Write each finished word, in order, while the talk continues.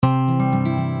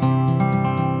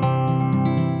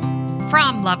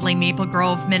from lovely Maple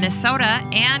Grove, Minnesota,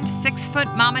 and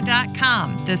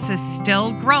sixfootmama.com. This is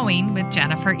Still Growing with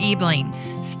Jennifer Ebling.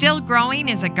 Still Growing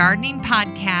is a gardening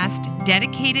podcast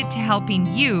dedicated to helping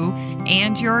you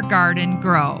and your garden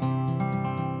grow.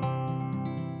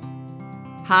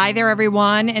 Hi there,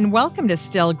 everyone, and welcome to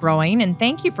Still Growing, and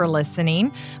thank you for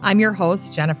listening. I'm your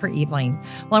host, Jennifer Ebling.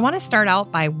 Well, I want to start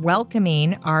out by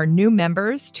welcoming our new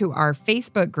members to our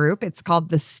Facebook group. It's called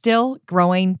the Still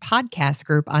Growing Podcast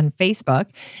Group on Facebook,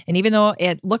 and even though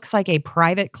it looks like a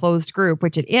private closed group,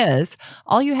 which it is,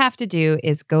 all you have to do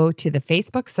is go to the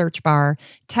Facebook search bar,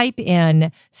 type in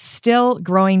Still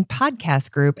Growing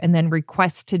Podcast Group, and then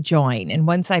request to join. And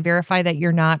once I verify that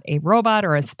you're not a robot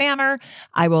or a spammer,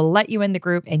 I will let you in the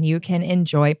group and you can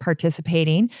enjoy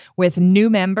participating with new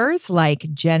members like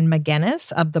Jen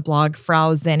McGinnis of the blog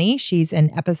Frau Zenny. She's in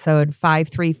episode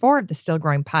 534 of the Still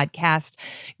Growing podcast.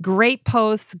 Great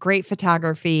posts, great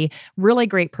photography, really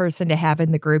great person to have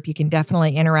in the group. You can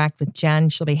definitely interact with Jen.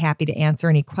 She'll be happy to answer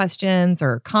any questions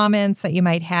or comments that you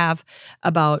might have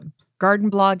about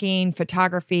garden blogging,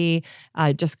 photography,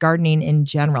 just gardening in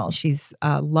general. She's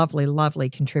a lovely, lovely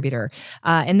contributor.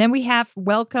 And then we have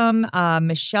welcome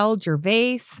Michelle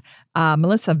Gervais,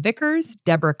 Melissa Vickers,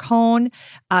 Deborah Cohn,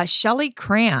 Shelley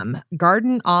Cram,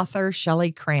 garden author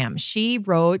Shelley Cram. She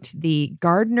wrote the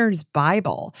Gardener's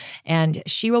Bible, and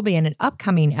she will be in an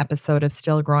upcoming episode of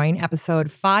Still Growing,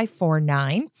 episode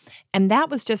 549. And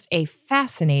that was just a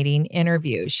fascinating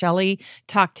interview. Shelley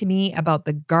talked to me about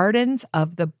the gardens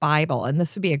of the Bible, and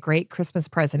this would be a great Christmas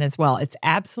present as well. It's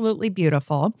absolutely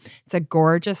beautiful. It's a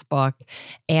gorgeous book.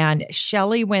 And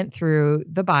Shelley went through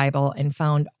the Bible and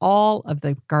found all of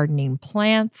the gardening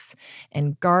plants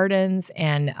and gardens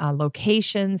and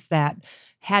locations that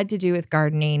had to do with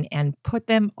gardening and put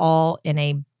them all in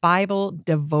a Bible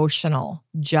devotional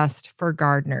just for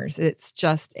gardeners. It's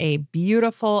just a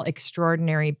beautiful,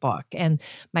 extraordinary book. And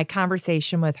my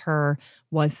conversation with her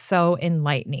was so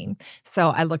enlightening. So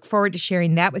I look forward to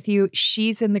sharing that with you.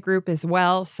 She's in the group as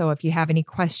well. So if you have any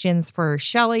questions for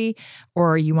Shelley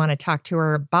or you want to talk to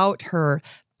her about her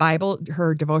Bible,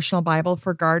 her devotional Bible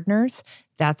for gardeners,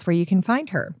 that's where you can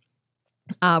find her.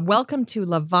 Welcome to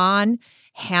Lavon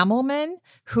Hamelman,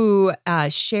 who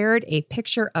shared a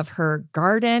picture of her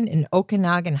garden in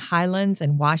Okanagan Highlands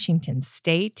in Washington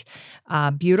State.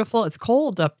 Beautiful. It's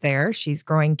cold up there. She's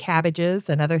growing cabbages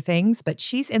and other things, but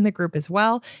she's in the group as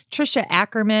well. Trisha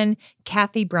Ackerman,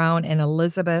 Kathy Brown, and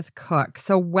Elizabeth Cook.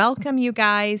 So welcome, you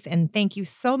guys, and thank you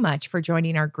so much for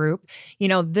joining our group. You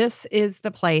know, this is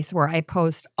the place where I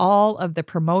post all of the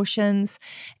promotions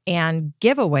and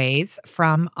giveaways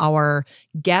from our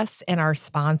guests and our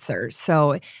sponsors.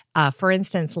 So, for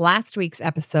instance, last week's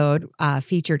episode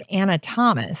featured Anna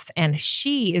Thomas, and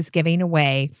she is giving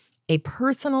away a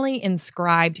personally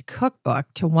inscribed cookbook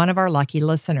to one of our lucky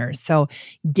listeners. So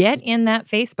get in that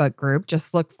Facebook group.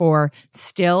 Just look for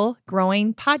Still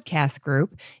Growing Podcast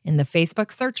Group in the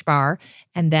Facebook search bar,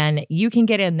 and then you can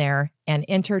get in there and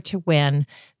enter to win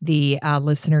the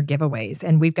listener giveaways.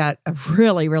 And we've got a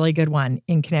really, really good one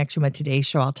in connection with today's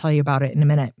show. I'll tell you about it in a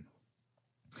minute.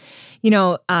 You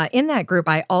know, in that group,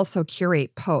 I also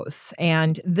curate posts.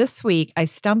 And this week, I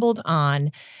stumbled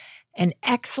on an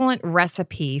excellent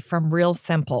recipe from Real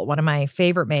Simple, one of my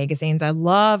favorite magazines. I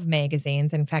love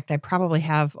magazines. In fact, I probably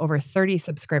have over 30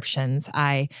 subscriptions.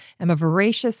 I am a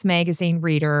voracious magazine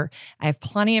reader. I have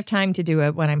plenty of time to do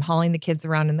it when I'm hauling the kids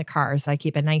around in the car. So I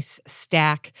keep a nice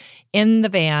stack in the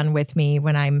van with me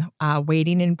when I'm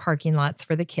waiting in parking lots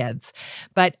for the kids.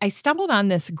 But I stumbled on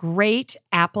this great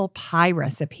apple pie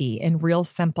recipe in Real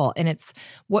Simple. And it's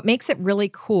what makes it really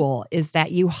cool is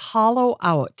that you hollow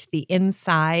out the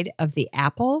inside of the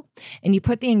apple and you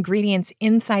put the ingredients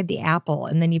inside the apple,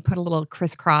 and then you put a little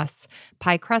crisscross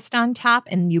pie crust on top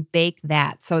and you bake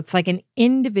that. So it's like an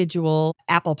individual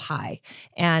apple pie.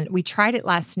 And we tried it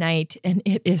last night and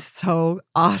it is so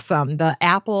awesome. The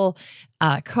apple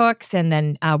cooks, and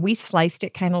then we sliced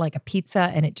it kind of like a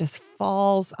pizza, and it just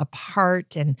falls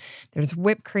apart, and there's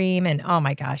whipped cream, and oh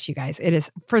my gosh, you guys, it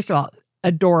is, first of all,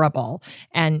 adorable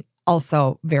and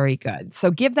also very good.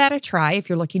 So give that a try if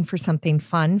you're looking for something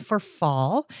fun for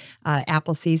fall.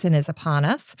 Apple season is upon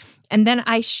us. And then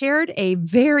I shared a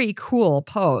very cool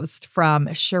post from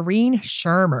Shireen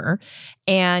Shermer,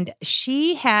 and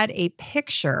she had a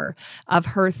picture of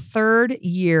her third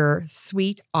year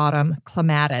Sweet Autumn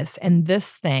Clematis. And this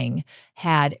thing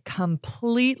had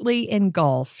completely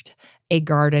engulfed a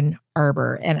garden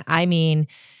arbor. And I mean,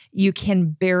 you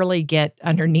can barely get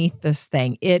underneath this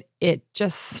thing. It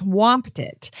just swamped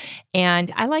it.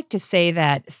 And I like to say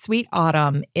that Sweet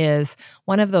Autumn is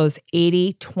one of those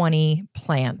 80-20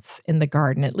 plants in the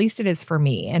garden. At least it is for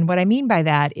me. And what I mean by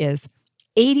that is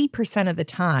 80% of the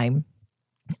time,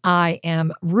 I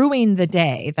am ruining the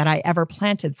day that I ever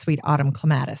planted Sweet Autumn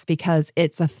Clematis because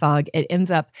it's a thug. It ends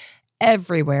up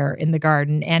everywhere in the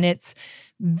garden and it's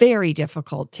very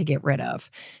difficult to get rid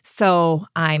of. So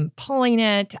I'm pulling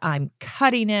it, I'm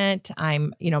cutting it,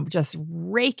 I'm, just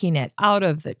raking it out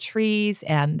of the trees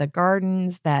and the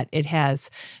gardens that it has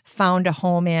found a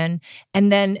home in.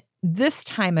 And then this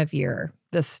time of year,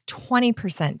 this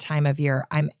 20% time of year,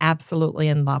 I'm absolutely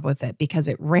in love with it because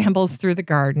it rambles through the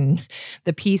garden.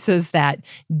 The pieces that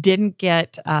didn't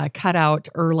get cut out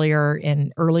earlier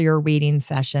in earlier weeding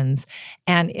sessions.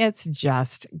 And it's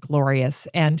just glorious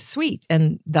and sweet.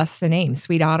 And thus the name,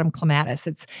 Sweet Autumn Clematis.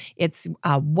 It's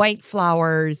white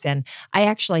flowers. And I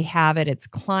actually have it. It's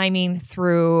climbing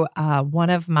through one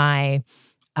of my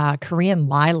Korean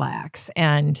lilacs.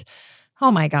 And oh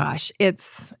my gosh,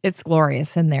 it's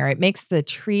glorious in there. It makes the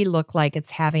tree look like it's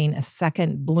having a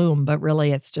second bloom, but really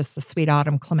it's just the Sweet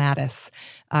Autumn Clematis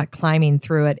climbing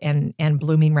through it and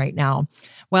blooming right now.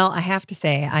 Well, I have to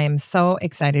say, I am so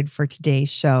excited for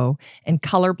today's show, and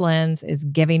Color Blends is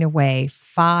giving away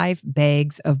 5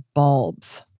 bags of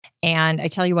bulbs. And I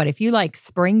tell you what, if you like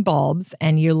spring bulbs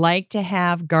and you like to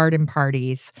have garden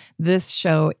parties, this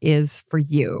show is for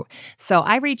you. So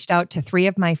I reached out to 3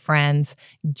 of my friends,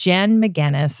 Jen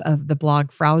McGinnis of the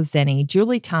blog Frau Zenny,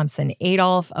 Julie Thompson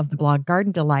Adolf of the blog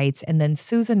Garden Delights, and then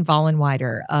Susan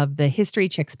Vollenweider of the History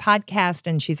Chicks podcast.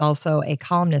 And she's also a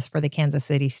columnist for the Kansas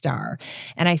City Star.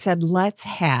 And I said, let's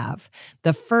have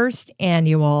the first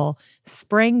annual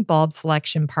spring bulb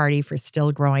selection party for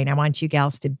Still Growing. I want you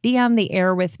gals to be on the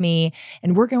air with me.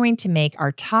 And we're going to make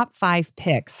our top 5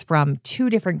 picks from 2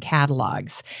 different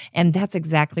catalogs. And that's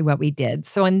exactly what we did.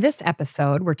 So in this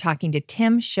episode, we're talking to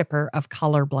Tim Schipper of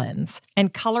Color Blends.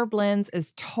 And Color Blends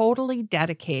is totally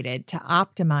dedicated to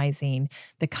optimizing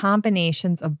the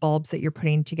combinations of bulbs that you're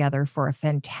putting together for a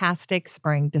fantastic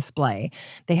spring display.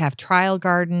 They have trial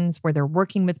gardens where they're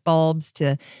working with bulbs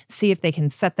to see if they can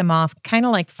set them off kind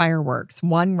of like fireworks,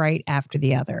 one right after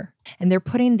the other. And they're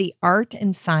putting the art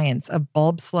and science of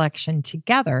bulb selection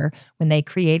together when they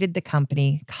created the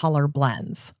company Color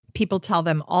Blends. People tell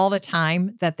them all the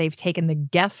time that they've taken the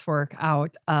guesswork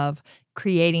out of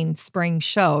creating spring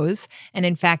shows. And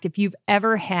in fact, if you've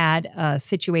ever had a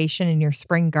situation in your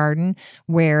spring garden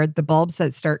where the bulbs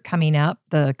that start coming up,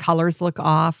 the colors look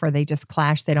off or they just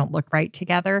clash, they don't look right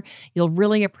together, you'll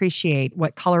really appreciate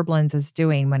what Color Blends is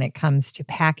doing when it comes to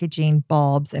packaging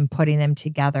bulbs and putting them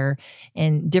together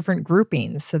in different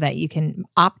groupings so that you can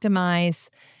optimize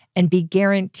and be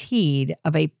guaranteed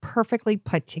of a perfectly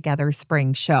put together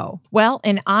spring show. Well,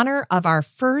 in honor of our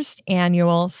first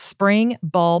annual spring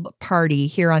bulb party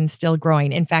here on Still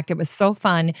Growing, in fact, it was so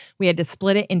fun, we had to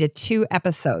split it into 2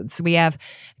 episodes. We have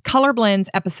Color Blends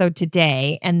episode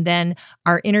today, and then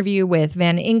our interview with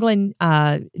Van England,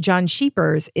 John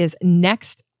Sheepers is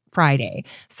next Friday.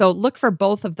 So look for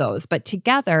both of those. But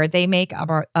together, they make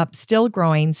up Still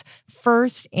Growing's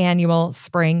first annual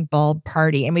spring bulb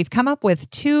party. And we've come up with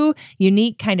 2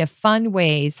 unique kind of fun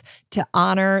ways to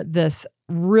honor this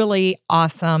really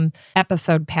awesome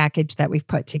episode package that we've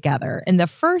put together. And the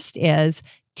first is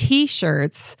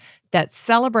T-shirts that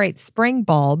celebrate spring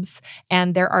bulbs.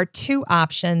 And there are 2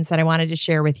 options that I wanted to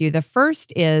share with you. The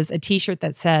first is a t-shirt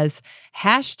that says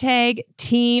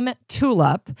 #Team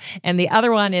Tulip. And the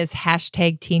other one is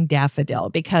 #Team Daffodil.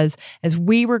 Because as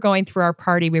we were going through our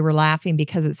party, we were laughing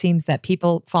because it seems that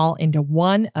people fall into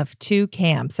one of 2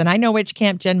 camps. And I know which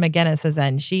camp Jen McGinnis is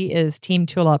in. She is Team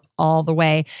Tulip all the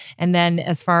way. And then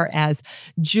as far as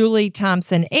Julie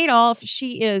Thompson Adolf,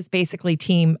 she is basically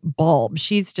Team Bulb.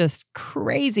 She's just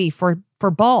crazy for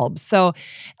bulbs. So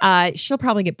she'll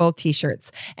probably get both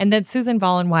t-shirts. And then Susan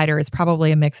Vollenweider is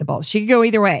probably a mix of both. She could go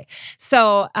either way.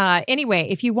 So anyway,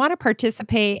 if you want to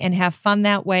participate and have fun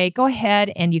that way, go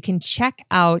ahead and you can check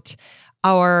out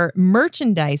our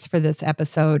merchandise for this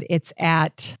episode. It's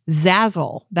at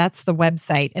Zazzle. That's the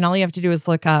website. And all you have to do is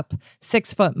look up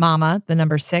 6 Foot Mama, the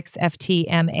number 6,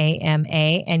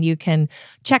 FTMAMA, and you can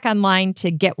check online to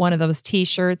get one of those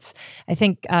t-shirts. I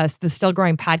think the Still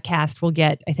Growing podcast will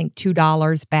get, I think,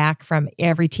 $2 back from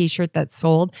every t-shirt that's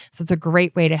sold. So it's a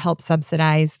great way to help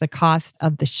subsidize the cost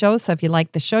of the show. So if you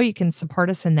like the show, you can support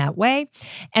us in that way.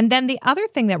 And then the other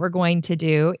thing that we're going to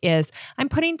do is I'm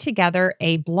putting together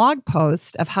a blog post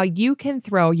post of how you can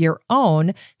throw your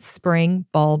own spring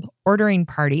bulb ordering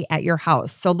party at your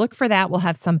house. So look for that. We'll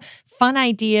have some fun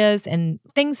ideas and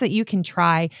things that you can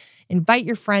try. Invite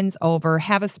your friends over,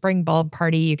 have a spring bulb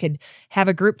party. You could have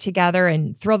a group together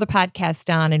and throw the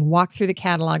podcast on and walk through the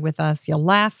catalog with us. You'll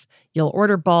laugh, you'll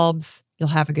order bulbs, you'll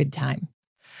have a good time.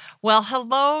 Well,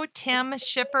 hello, Tim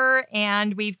Shipper,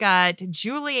 and we've got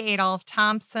Julie Adolph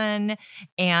Thompson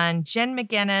and Jen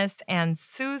McGinnis and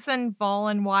Susan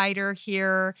Vollenweider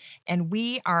here, and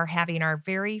we are having our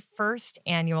very first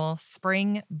annual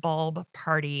spring bulb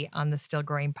party on the Still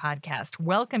Growing podcast.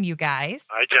 Welcome, you guys.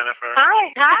 Hi, Jennifer.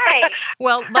 Hi.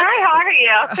 Well, Hi, how are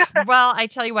you? Well, I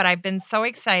tell you what, I've been so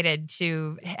excited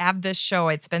to have this show.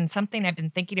 It's been something I've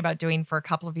been thinking about doing for a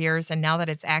couple of years, and now that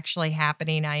it's actually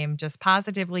happening, I am just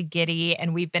positively giddy,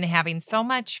 and we've been having so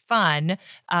much fun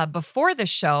before the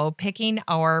show picking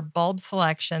our bulb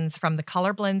selections from the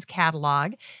Color Blends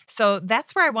catalog. So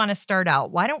that's where I want to start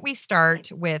out. Why don't we start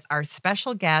with our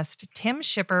special guest, Tim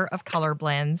Shipper of Color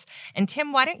Blends. And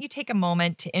Tim, why don't you take a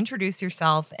moment to introduce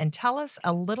yourself and tell us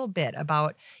a little bit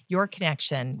about your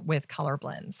connection with Color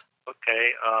Blends?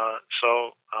 Okay,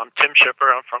 so I'm Tim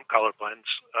Shipper. I'm from Color Blends.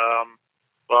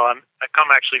 I come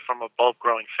actually from a bulb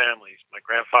growing family. My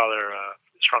grandfather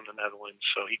is from the Netherlands,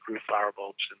 so he grew flower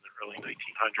bulbs in the early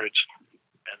 1900s.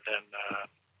 And then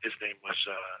his name was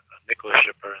Nicholas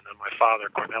Shipper. And then my father,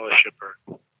 Cornelis Shipper,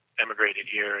 emigrated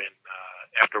here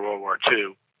after World War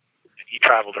II. And he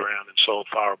traveled around and sold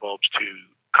flower bulbs to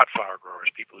cut flower growers,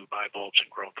 people who buy bulbs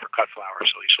and grow them for cut flowers.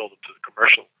 So he sold them to the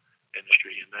commercial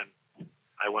industry. And then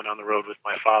I went on the road with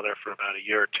my father for about a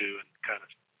year or two and kind of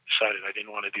decided I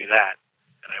didn't want to do that.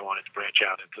 And I wanted to branch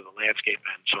out into the landscape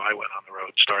end. So I went on the road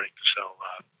starting to sell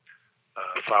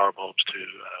flower bulbs to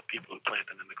people who plant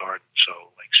them in the garden.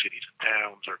 So like cities and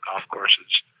towns or golf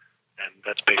courses. And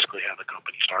that's basically how the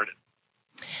company started.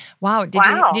 Wow.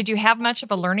 Did you have much of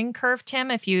a learning curve,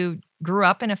 Tim, if you grew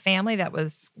up in a family that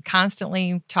was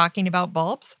constantly talking about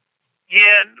bulbs?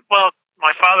 Yeah, well,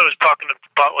 my father was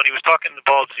when he was talking to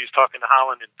bulbs, he was talking to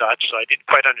Holland in Dutch, so I didn't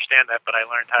quite understand that, but I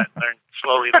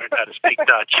slowly learned how to speak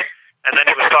Dutch. And then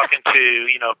he was talking to,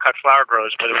 cut flower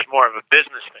growers, but it was more of a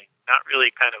business thing, not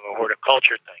really kind of a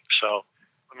horticulture thing. So,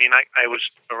 I mean, I was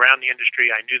around the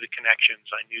industry, I knew the connections,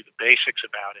 I knew the basics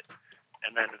about it.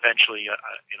 And then eventually,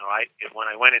 when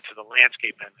I went into the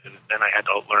landscape end, then I had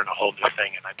to learn a whole new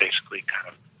thing, and I basically kind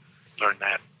of learned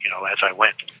that, as I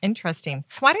went. Interesting.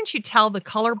 Why don't you tell the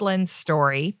Color Blends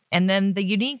story and then the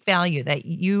unique value that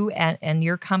you and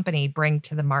your company bring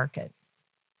to the market?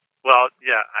 Well,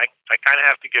 yeah, I kind of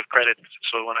have to give credit.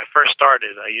 So when I first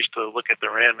started, I used to look at the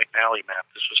Rand McNally map.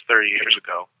 This was 30 years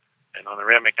ago. And on the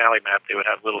Rand McNally map, they would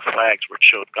have little flags which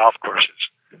showed golf courses.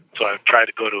 So I would try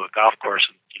to go to a golf course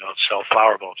and, sell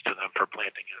flower bulbs to them for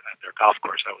planting at their golf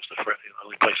course. That was the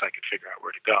only place I could figure out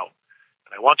where to go.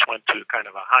 And I once went to kind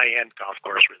of a high-end golf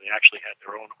course where they actually had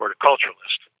their own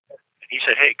horticulturalist. And he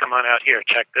said, hey, come on out here,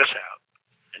 check this out.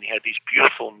 And he had these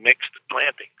beautiful mixed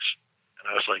plantings. And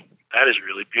I was like, that is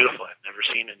really beautiful. I've never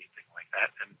seen anything like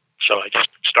that. And so I just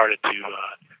started to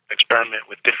experiment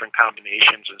with different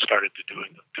combinations and started to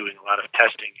doing a lot of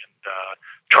testing and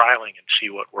trialing and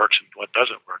see what works and what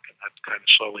doesn't work. And that kind of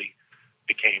slowly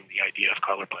became the idea of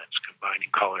Color Blends, combining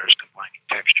colors, combining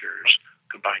textures,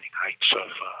 combining heights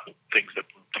of things that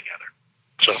bloom together.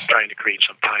 So trying to create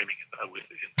some timing in the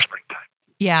springtime.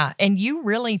 Yeah, and you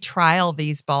really trial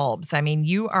these bulbs. I mean,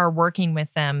 you are working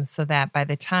with them so that by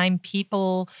the time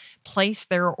people place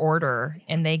their order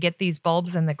and they get these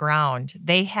bulbs in the ground,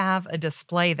 they have a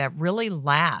display that really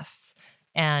lasts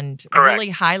and really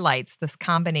highlights this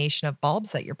combination of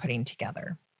bulbs that you're putting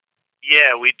together.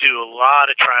 Yeah, we do a lot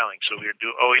of trialing. So we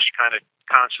do always kind of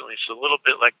constantly. It's a little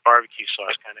bit like barbecue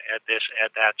sauce, kind of add this,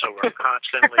 add that. So we're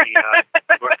constantly,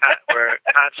 we're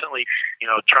constantly,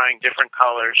 trying different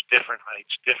colors, different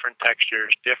heights, different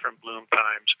textures, different bloom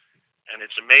times. And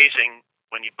it's amazing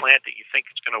when you plant it, you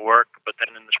think it's going to work, but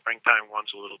then in the springtime,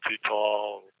 one's a little too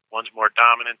tall, one's more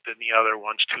dominant than the other,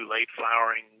 one's too late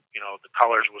flowering. The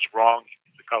colors was wrong.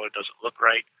 The color doesn't look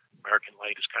right. American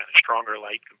light is kind of stronger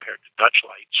light compared to Dutch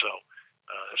light. So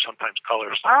sometimes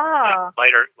colors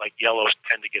lighter, like yellows,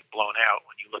 tend to get blown out.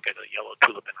 When you look at a yellow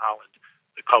tulip in Holland,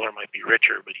 the color might be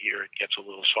richer, but here it gets a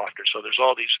little softer. So there's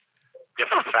all these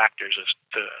different factors as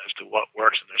to what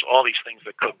works, and there's all these things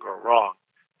that could go wrong.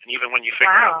 And even when you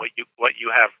figure out what you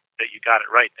have, that you got it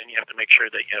right, then you have to make sure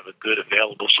that you have a good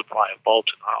available supply of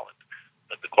bulbs in Holland,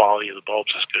 that the quality of the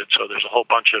bulbs is good. So there's a whole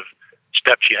bunch of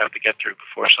steps you have to get through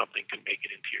before something can make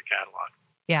it into your catalog.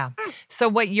 Yeah. So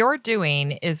what you're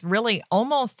doing is really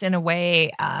almost in a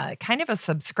way, kind of a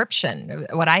subscription.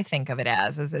 What I think of it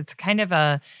as is it's kind of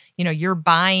a, you're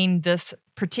buying this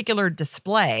particular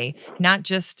display, not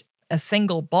just a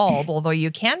single bulb, although you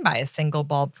can buy a single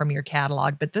bulb from your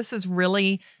catalog, but this is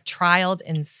really trialed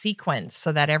in sequence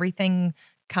so that everything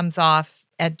comes off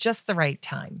at just the right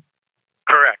time.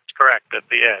 Correct.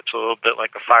 It's a little bit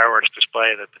like a fireworks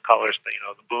display that the colors, the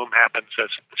boom happens at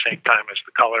the same time as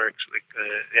the color.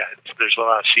 There's a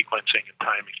lot of sequencing and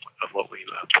timing of what we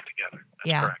put together.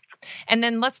 That's correct. And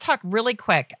then let's talk really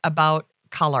quick about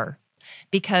color,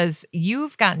 because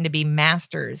you've gotten to be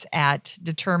masters at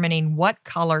determining what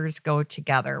colors go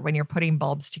together when you're putting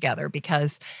bulbs together.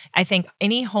 Because I think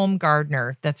any home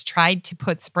gardener that's tried to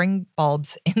put spring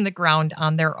bulbs in the ground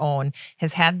on their own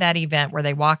has had that event where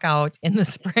they walk out in the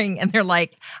spring and they're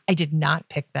like, I did not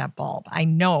pick that bulb. I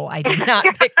know I did not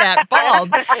pick that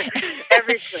bulb.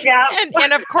 Everything. Yeah.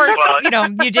 And of course,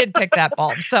 you did pick that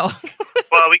bulb. So,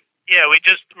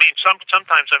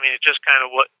 sometimes, it's just kind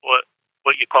of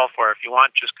what you call for. If you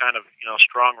want just kind of,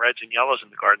 strong reds and yellows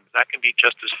in the garden, that can be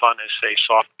just as fun as, say,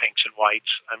 soft pinks and whites.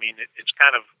 It's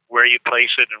kind of where you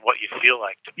place it and what you feel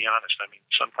like, to be honest.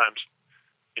 Sometimes,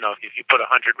 if you put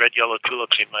 100 red, yellow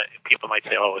tulips, people might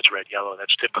say, oh, it's red, yellow,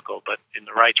 that's typical. But in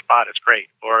the right spot, it's great.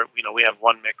 Or, we have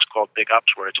one mix called Big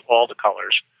Ups where it's all the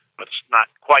colors, but it's not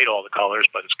quite all the colors,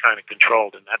 but it's kind of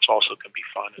controlled, and that's also can be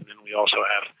fun. And then we also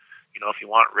have, if you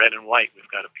want red and white, we've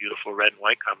got a beautiful red and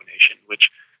white combination,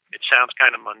 which it sounds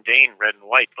kind of mundane, red and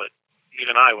white, but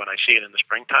even when I see it in the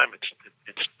springtime, it's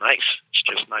nice. It's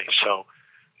just nice. So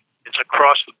it's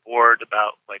across the board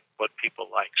about like what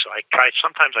people like. So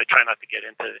sometimes I try not to get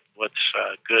into what's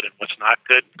good and what's not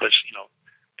good, because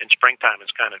in springtime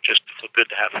it's kind of just good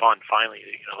to have fun. Finally,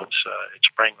 it's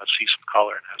spring. Let's see some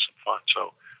color and have some fun.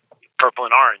 So purple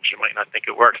and orange, you might not think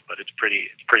it works, but it's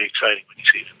pretty exciting when you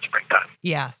see it in the springtime.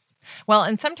 Yes. Well,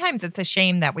 and sometimes it's a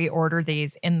shame that we order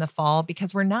these in the fall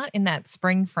because we're not in that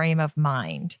spring frame of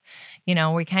mind.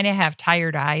 We kind of have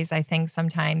tired eyes, I think,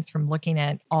 sometimes from looking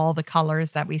at all the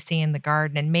colors that we see in the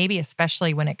garden, and maybe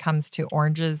especially when it comes to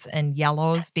oranges and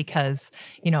yellows, because,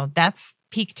 that's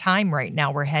peak time right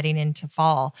now. We're heading into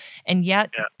fall. And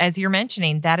yet, as you're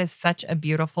mentioning, that is such a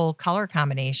beautiful color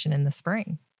combination in the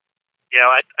spring. Yeah,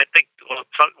 I think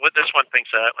with this one thinks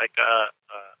that I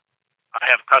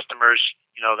have customers,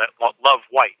 that love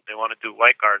white. They want to do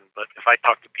white garden, but if I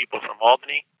talk to people from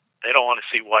Albany, they don't want to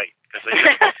see white because they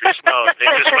just went through snow. They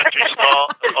just went through snow.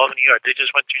 Albany, New York. They just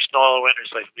went through snow all winter.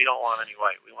 It's like, we don't want any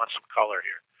white. We want some color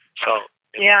here. So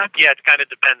it kind of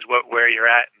depends where you're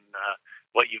at and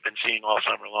what you've been seeing all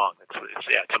summer long. It's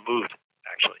a mood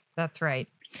actually. That's right.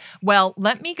 Well,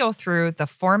 let me go through the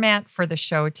format for the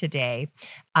show today.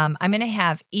 I'm going to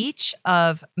have each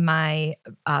of my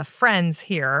friends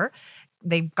here.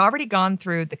 They've already gone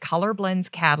through the Color Blends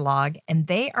catalog, and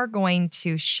they are going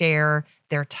to share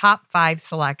their top 5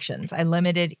 selections. I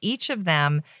limited each of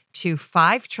them to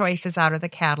 5 choices out of the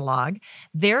catalog.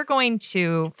 They're going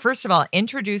to, first of all,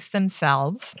 introduce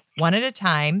themselves one at a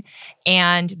time,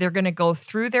 and they're going to go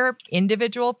through their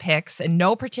individual picks in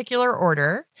no particular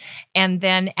order. And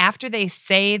then after they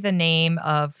say the name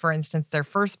of, for instance, their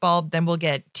first bulb, then we'll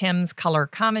get Tim's color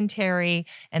commentary,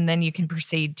 and then you can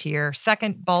proceed to your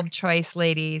second bulb choice,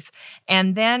 ladies.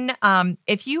 And then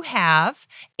if you have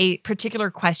a particular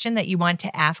question that you want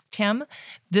to ask Tim,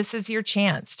 this is your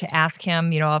chance to ask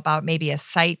him, about maybe a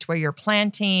site where you're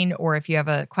planting, or if you have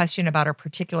a question about a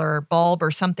particular bulb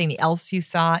or something else you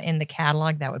saw in the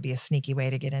catalog. That would be a sneaky way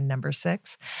to get in number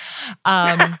 6.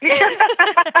 That's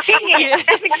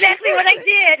exactly what I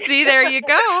did. See, there you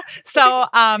go. So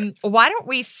why don't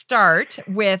we start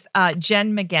with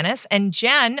Jen McGinnis? And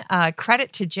Jen,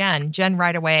 credit to Jen. Jen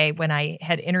right away, when I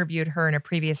had interviewed her in a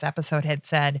previous episode, had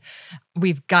said,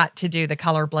 we've got to do the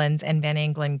Color Blends and Van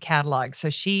Engelen catalog. So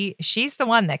she's the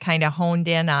one that kind of honed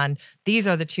in on these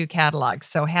are the 2 catalogs.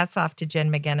 So hats off to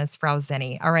Jen McGinnis, Frau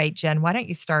Zinni. All right, Jen, why don't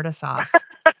you start us off?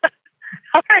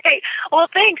 All right. Well,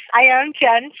 thanks. I am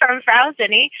Jen from Frau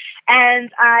Zinni,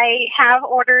 and I have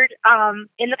ordered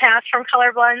in the past from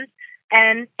Color Blends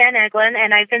and Van Engelen,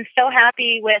 and I've been so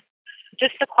happy with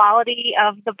just the quality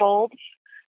of the bulbs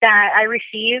that I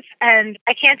receive. And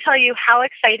I can't tell you how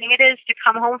exciting it is to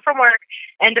come home from work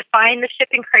and to find the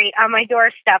shipping crate on my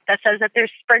doorstep that says that there's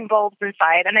spring bulbs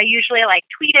inside. And I usually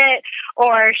tweet it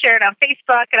or share it on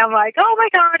Facebook, and I'm like, oh my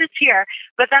God, it's here.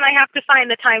 But then I have to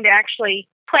find the time to actually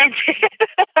plant it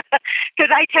because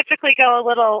I typically go a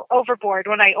little overboard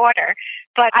when I order.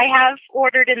 But I have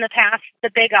ordered in the past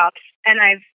the Big Ups, and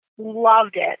I've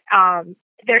loved it.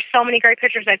 there's so many great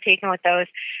pictures I've taken with those.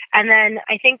 And then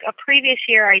I think a previous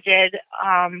year I did,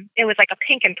 it was like a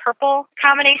pink and purple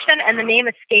combination, and the name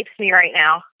escapes me right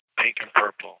now. Pink and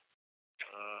purple.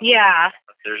 Yeah.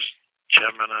 There's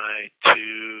Gemini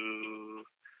 2.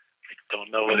 I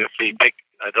don't know what it would be. Pink.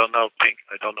 I don't know pink.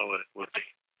 I don't know what it would be.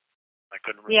 I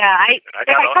couldn't remember. Yeah,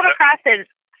 if I come across it.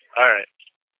 All right.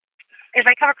 If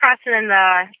I come across it in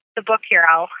the book here,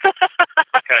 I'll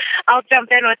okay. I'll jump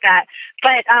in with that.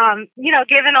 But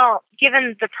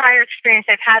given the prior experience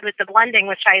I've had with the blending,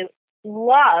 which I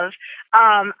love,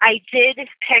 I did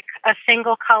pick a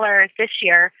single color this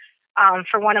year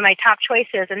for one of my top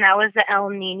choices, and that was the El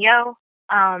Nino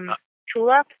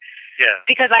tulip. Yeah.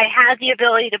 Because I had the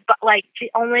ability to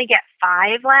only get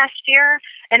 5 last year,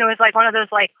 and it was like one of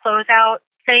those like closeout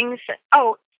things.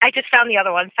 Oh, I just found the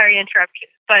other one. Sorry to interrupt you,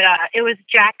 but it was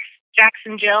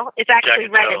Jackson Jill. It's actually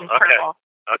red and purple.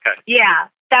 Okay. Yeah,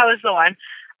 that was the one.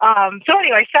 So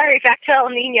anyway, sorry, back to El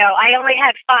Nino. I only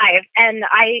had 5, and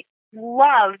I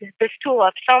loved this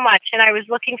tulip so much, and I was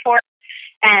looking for it.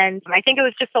 And I think it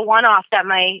was just a one-off that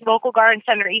my local garden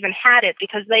center even had it,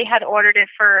 because they had ordered it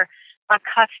for a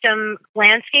custom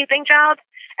landscaping job,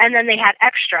 and then they had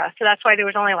extra. So that's why there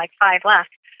was only like 5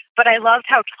 left. But I loved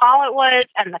how tall it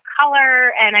was and the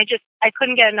color, and I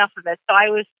couldn't get enough of it. So I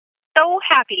was so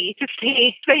happy to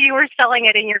see that you were selling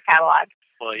it in your catalog.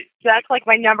 Well, so that's like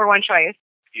my number one choice.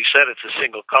 You said it's a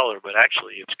single color, but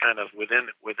actually it's kind of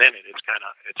within it.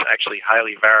 It's actually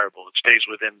highly variable. It stays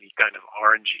within the kind of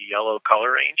orangey yellow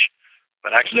color range,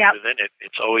 but actually within it,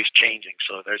 it's always changing.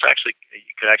 So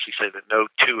you could actually say that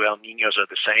no 2 El Ninos are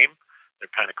the same.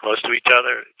 They're kind of close to each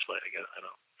other. It's like,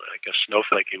 like a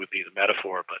snowflake, it would be the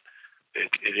metaphor, but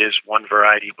it is one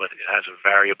variety, but it has a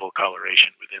variable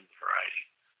coloration within the variety.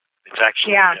 It's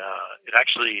actually, it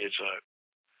actually is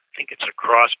I think it's a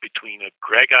cross between a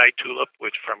Gregai tulip,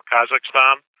 which from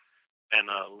Kazakhstan, and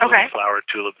a little flower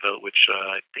tulip, which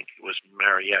I think it was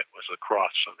Mariette was a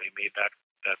cross. So they made that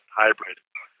hybrid.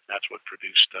 That's what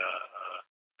produced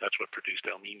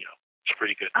El Nino. It's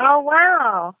pretty good. Oh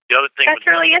wow! The other thing that's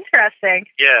really interesting.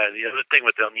 Yeah, the other thing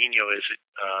with El Nino is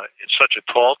it's such a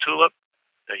tall tulip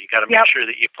that you got to make sure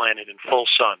that you plant it in full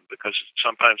sun, because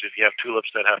sometimes if you have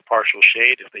tulips that have partial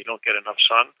shade, if they don't get enough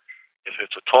sun, if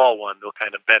it's a tall one, they'll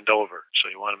kind of bend over. So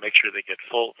you want to make sure they get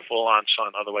full on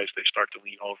sun. Otherwise, they start to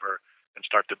lean over and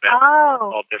start to bend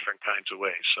all different kinds of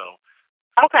ways. So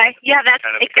okay, yeah, that's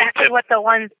kind of exactly what the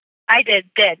ones I did.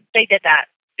 They did that.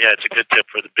 Yeah, it's a good tip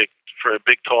for a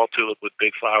big tall tulip with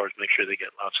big flowers. Make sure they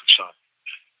get lots of sun.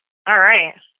 All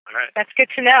right. That's good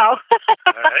to know.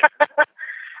 All right.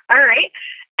 All right.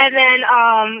 And then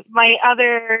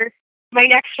my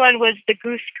next one was the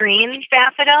goose green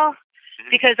daffodil,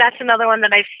 because that's another one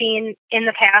that I've seen in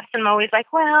the past, and I'm always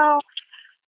like, well,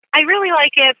 I really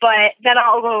like it, but then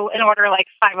I'll go and order like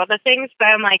 5 other things. But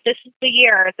I'm like, this is the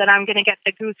year that I'm going to get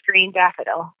the goose green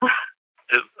daffodil.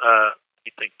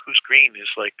 You think goose green is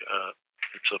like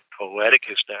it's a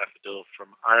Poeticus daffodil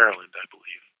from Ireland, I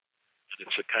believe. And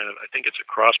it's I think it's a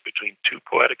cross between 2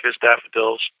 Poeticus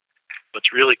daffodils.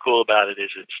 What's really cool about it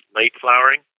is it's late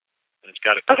flowering, and it's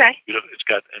got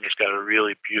a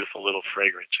really beautiful little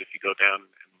fragrance. If you go down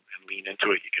and lean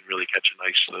into it, you can really catch a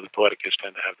nice. The Poeticus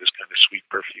tend to have this kind of sweet,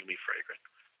 perfumey fragrance,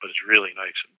 but it's really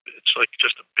nice. It's like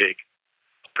just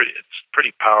it's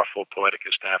pretty powerful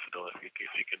Poeticus daffodil. If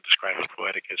you can describe a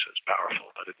Poeticus as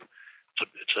powerful, but it's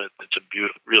a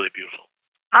beautiful, really beautiful.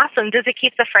 Awesome. Does it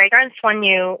keep the fragrance when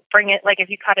you bring it? Like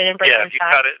if you cut it and bring it inside? Yeah, if you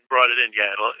cut it and brought it in,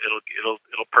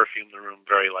 it'll perfume the room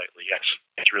very lightly. Yes,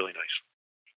 it's really nice.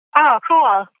 Oh,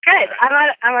 cool. Good.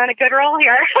 I'm on a good roll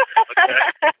here.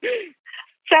 Okay.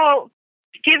 So,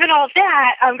 given all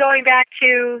that, I'm going back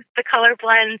to the color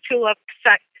blend tulip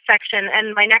section,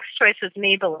 and my next choice was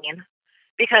Maybelline,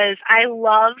 because I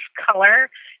love color,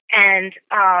 and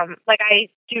I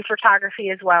do photography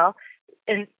as well,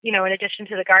 and in addition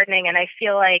to the gardening, and I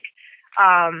feel like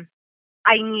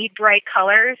I need bright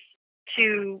colors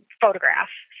to photograph.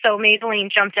 So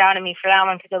Maybelline jumped out at me for that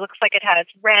one, because it looks like it has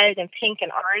red and pink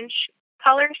and orange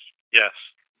colors. Yes.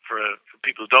 For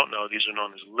people who don't know, these are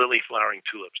known as lily flowering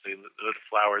tulips. They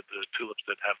flower the tulips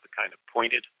that have the kind of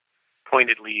pointed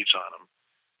leaves on them.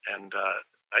 And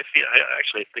I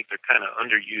think they're kind of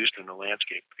underused in the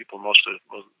landscape. People mostly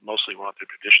want the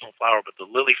traditional flower, but the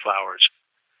lily flowers,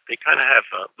 they kind of have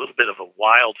a little bit of a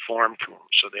wild form to them.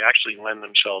 So they actually lend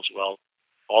themselves well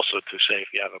also to, say,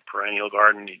 if you have a perennial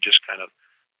garden, you just kind of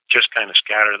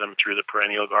scatter them through the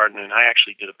perennial garden. And I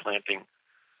actually did a planting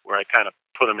where I kind of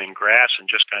put them in grass and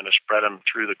just kind of spread them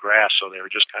through the grass, so they were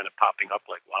just kind of popping up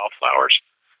like wildflowers.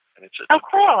 And it's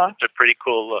cool. It's a pretty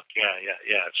cool look.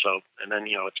 Yeah. So, and then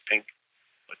it's pink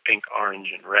but pink,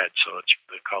 orange, and red. So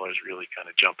the colors really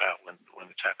kind of jump out when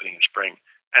it's happening in spring.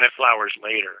 And it flowers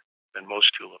later than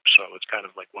most tulips, so it's kind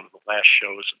of like one of the last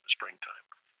shows of the springtime.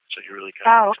 So you really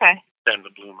kind of extend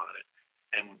the bloom on it.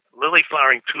 And lily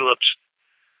flowering tulips,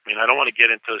 I mean, I don't want to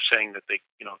get into saying that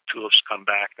tulips come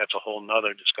back. That's a whole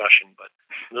nother discussion. But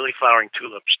lily flowering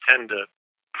tulips tend to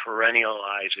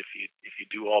perennialize if you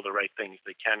do all the right things.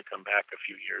 They can come back a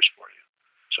few years for you.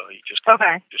 So you just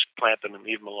plant them and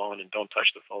leave them alone and don't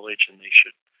touch the foliage, and they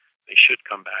should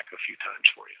come back a few times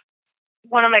for you.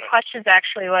 One of my questions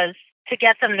actually was to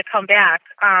get them to come back.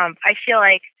 I feel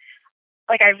like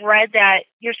I've read that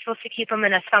you're supposed to keep them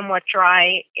in a somewhat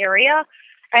dry area.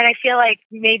 And I feel like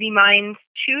maybe mine's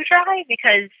too dry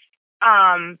because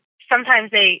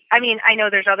sometimes I know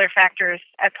there's other factors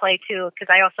at play too, because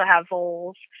I also have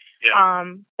voles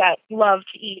that love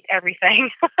to eat everything.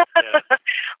 Yeah.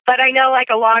 But I know like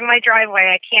along my driveway,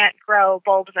 I can't grow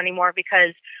bulbs anymore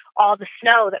because all the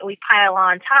snow that we pile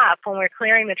on top when we're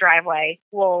clearing the driveway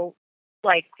will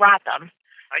like rot them.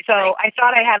 I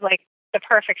thought I had like the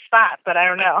perfect spot, but I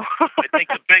don't know. I think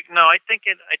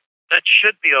that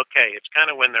should be okay. It's kind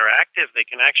of when they're active, they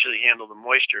can actually handle the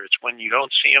moisture. It's when you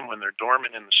don't see them when they're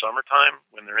dormant in the summertime,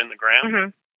 when they're in the ground. Mm-hmm.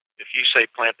 If you say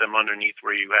plant them underneath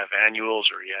where you have annuals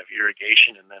or you have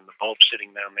irrigation, and then the bulb's sitting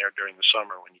down there during the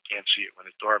summer when you can't see it when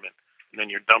it's dormant, and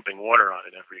then you're dumping water on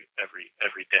it every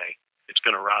day, it's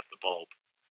going to rot the bulb.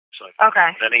 So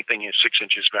anything is 6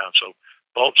 inches ground. So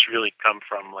bulbs really come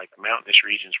from like mountainous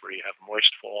regions where you have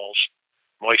moist falls,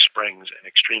 moist springs, and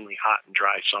extremely hot and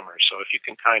dry summers. So if you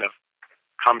can kind of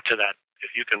come to that,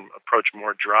 if you can approach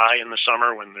more dry in the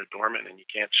summer when they're dormant and you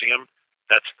can't see them,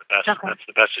 that's the best. Okay. That's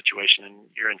the best situation.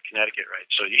 And you're in Connecticut, right?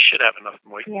 So you should have enough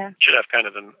moisture. Yeah. You should have kind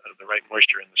of the right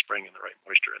moisture in the spring and the right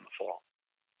moisture in the fall.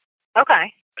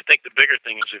 Okay. I think the bigger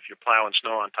thing is if you're plowing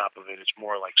snow on top of it, it's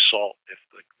more like salt. If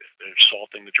they're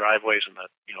salting the driveways and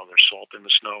there's salt in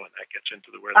the snow and that gets into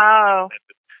the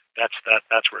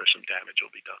that's where some damage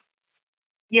will be done.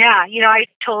 Yeah,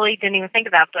 I totally didn't even think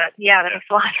of that, but yeah, that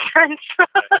makes a lot of sense.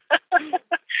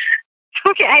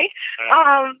 Okay.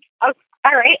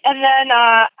 All right, and then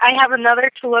I have another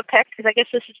tulip pick because I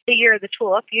guess this is the year of the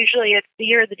tulip. Usually it's the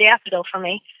year of the daffodil for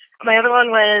me. My other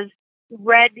one was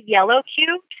red yellow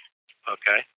cubed.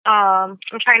 Okay. I'm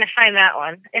trying to find that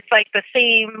one. It's like the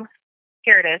same.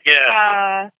 Here it is.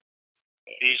 Yeah.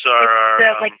 These are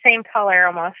the, like same color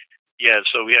almost. Yeah.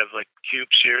 So we have like cube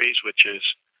series, which is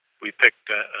we picked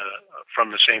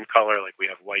from the same color. Like we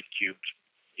have white cubed,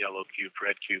 yellow cubed,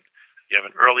 red cubed. You have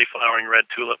an early flowering red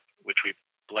tulip, which we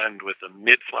blend with a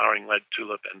mid-flowering red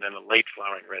tulip and then a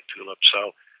late-flowering red tulip.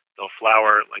 So they'll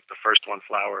flower, like the first one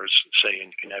flowers, say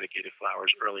in Connecticut, it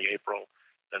flowers early April,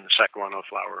 then the second one will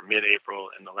flower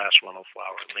mid-April, and the last one will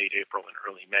flower late April and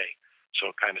early May. So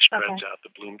it kind of spreads out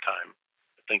the bloom time.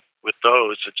 I think with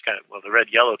those, it's kind of, the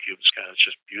red-yellow cube is it's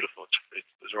just beautiful.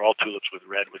 Those are all tulips with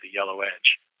red with a yellow edge.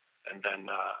 And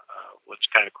then what's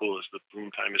kind of cool is the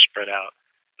bloom time is spread out.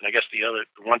 And I guess the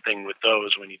one thing with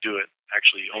those, when you do it,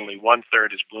 actually only 1/3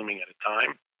 is blooming at a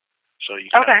time. So you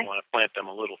kind of want to plant them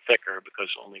a little thicker because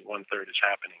only 1/3 is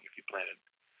happening. If you're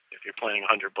planting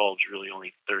 100 bulbs, really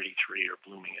only 33 are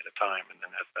blooming at a time. And then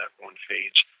as that one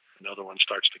fades, another one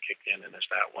starts to kick in. And as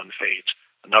that one fades,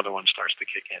 another one starts to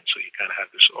kick in. So you kind of have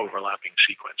this overlapping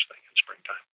sequence thing in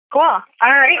springtime. Cool.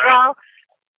 All right. Well,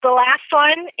 the last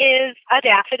one is a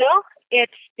daffodil.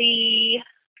 It's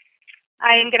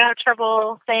I am going to have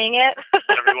trouble saying it.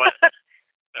 Everyone.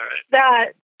 All right.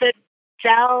 The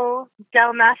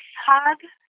Delmeshog.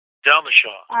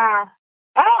 Delmeshog.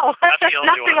 That's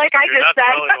nothing like I just said.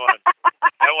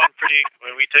 That one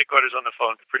when we take orders on the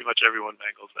phone, pretty much everyone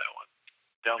mangles that one.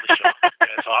 Delmeshog.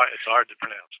 Yeah, it's hard to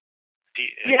pronounce.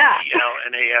 Delnashaughh.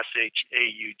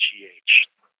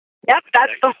 Yep,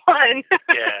 that's the one.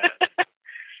 Yeah.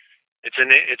 It's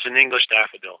an English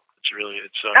daffodil.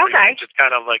 It's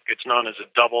kind of like it's known as a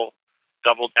double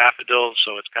daffodil.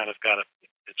 So it's kind of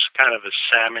a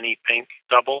salmony pink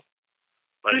double,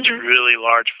 but it's really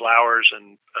large flowers.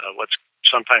 And what's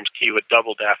sometimes key with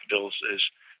double daffodils is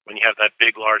when you have that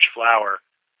big large flower,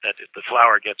 that the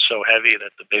flower gets so heavy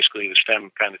that basically the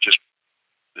stem kind of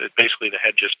basically the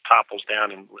head just topples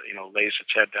down and lays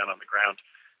its head down on the ground.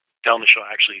 Delmeshog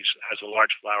actually has a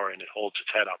large flower and it holds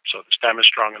its head up, so the stem is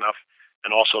strong enough. And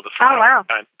also the flower,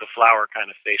 kind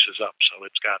of faces up, so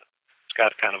it's got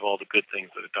kind of all the good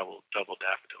things that a double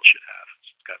daffodil should have.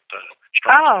 It's got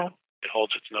strong. It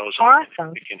holds its nose up.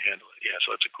 Awesome. It can handle it. Yeah,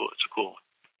 so it's a cool one.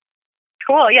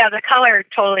 Cool. Yeah, the color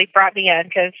totally brought me in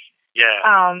because you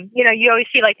always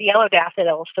see like the yellow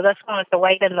daffodils, so this one with the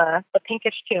white and the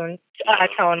pinkish tone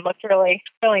looked really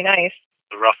really nice.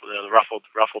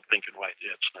 ruffled pink and white.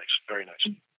 Yeah, it's nice. Very nice.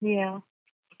 Yeah.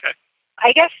 Okay.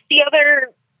 I guess the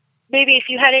other, maybe if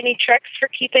you had any tricks for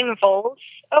keeping voles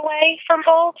away from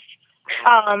bulbs.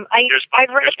 I've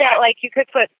read that like you could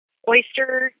put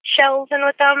oyster shells in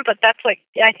with them, but that's like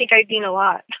I think I'd need a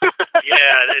lot.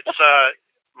 Yeah, it's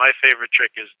my favorite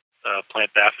trick is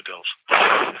plant daffodils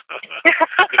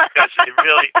because it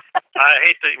really. I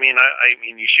hate to. I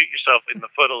mean, you shoot yourself in the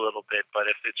foot a little bit, but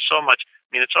if it's so much, I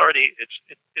mean, it's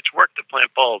work to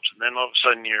plant bulbs, and then all of a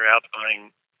sudden you're out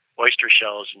buying oyster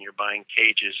shells, and you're buying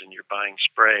cages, and you're buying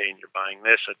spray, and you're buying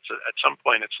this. At some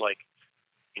point, it's like,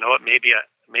 you know what? Maybe I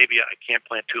can't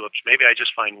plant tulips. Maybe I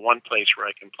just find one place where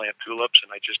I can plant tulips,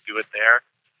 and I just do it there.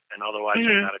 And otherwise,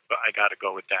 I gotta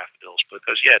go with daffodils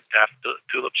because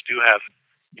tulips do have.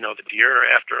 You know, the deer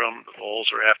are after them, the voles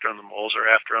are after them, the moles are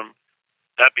after them.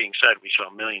 That being said, we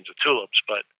sell millions of tulips,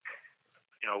 but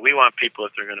you know, we want people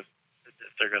if they're gonna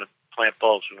plant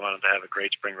bulbs, we want them to have a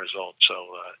great spring result.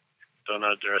 So don't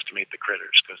underestimate the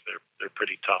critters because they're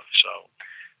pretty tough. So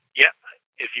yeah,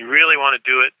 if you really want to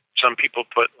do it, some people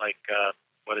put like the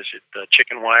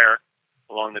chicken wire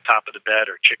along the top of the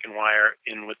bed or chicken wire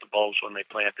in with the bulbs when they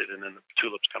plant it, and then the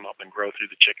tulips come up and grow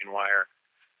through the chicken wire.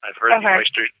 I've heard the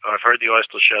oyster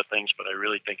shell things, but I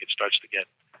really think you start to get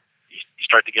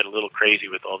a little crazy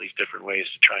with all these different ways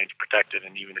to try and protect it.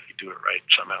 And even if you do it right,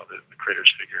 somehow the critters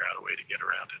figure out a way to get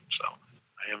around it. So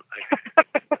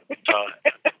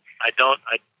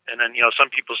and then, you know, some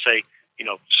people say, you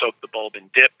know, soak the bulb in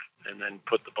dip and then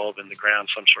put the bulb in the ground,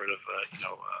 some sort of,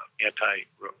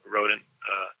 anti-rodent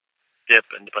dip.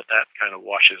 But that kind of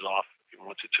washes off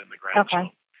once it's in the ground.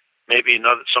 Okay. So, maybe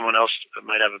someone else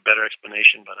might have a better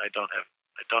explanation, but I don't have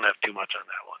too much on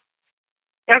that one.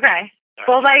 Okay.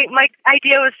 Well, my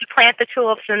idea was to plant the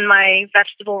tulips in my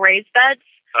vegetable raised beds.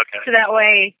 Okay. So that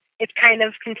way it's kind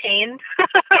of contained.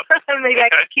 Yep. Maybe I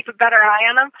can keep a better eye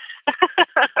on them.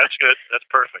 That's good. That's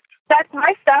perfect. That's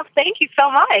my stuff. Thank you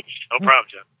so much. No problem,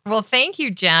 Jen. Well, thank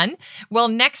you, Jen. Well,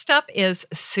 next up is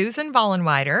Susan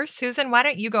Vollenweider. Susan, why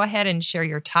don't you go ahead and share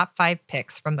your top 5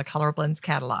 picks from the Color Blends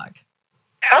catalog?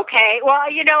 Okay. Well,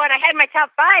 you know, and I had my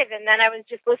top 5, and then I was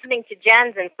just listening to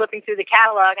Jen's and flipping through the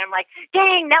catalog. I'm like,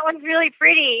 dang, that one's really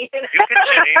pretty. You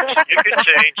can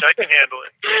change. I can handle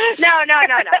it. No.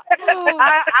 I'm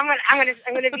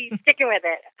gonna be sticking with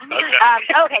it.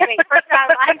 Okay. Wait. First of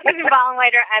all, I'm Susan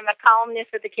Vollenweider. I'm a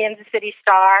columnist with the Kansas City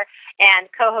Star and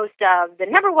co-host of the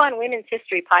 #1 women's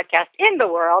history podcast in the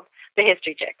world, The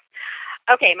History Chicks.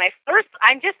 Okay,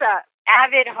 I'm just a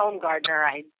avid home gardener.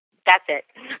 That's it.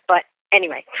 But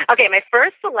anyway, okay, my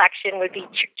first selection would be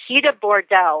Chiquita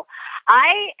Bordeaux.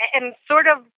 I am sort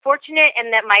of fortunate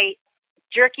in that my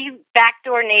jerky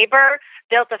backdoor neighbor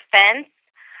built a fence,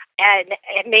 and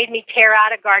it made me tear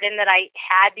out a garden that I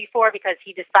had before because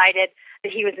he decided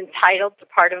that he was entitled to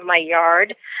part of my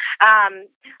yard.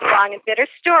 Long and bitter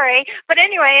story. But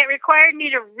anyway, it required me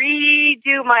to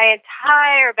redo my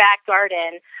entire back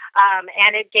garden,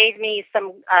 and it gave me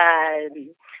some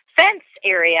fence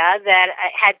area that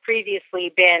had previously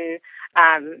been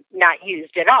not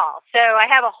used at all. So I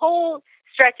have a whole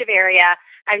stretch of area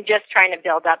I'm just trying to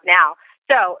build up now.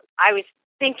 So I was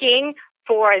thinking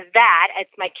for that,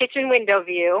 it's my kitchen window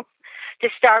view, to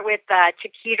start with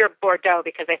Chiquita Bordeaux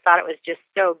because I thought it was just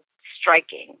so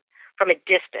striking from a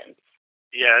distance.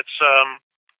 Yeah, it's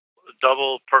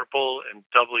double purple and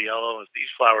double yellow. These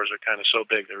flowers are kind of so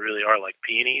big, they really are like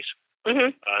peonies.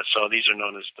 Mm-hmm. So these are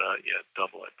known as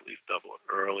double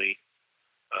early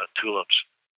tulips.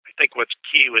 I think what's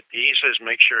key with these is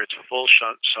make sure it's full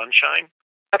sunshine.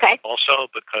 Okay. Also,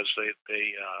 because they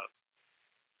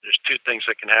there's 2 things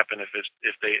that can happen if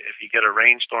you get a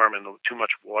rainstorm and too much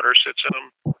water sits in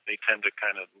them, they tend to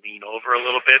kind of lean over a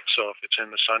little bit. So if it's in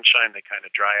the sunshine, they kind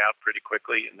of dry out pretty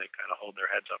quickly and they kind of hold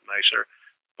their heads up nicer.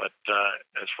 But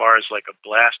as far as like a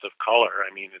blast of color,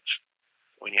 I mean, it's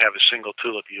when you have a single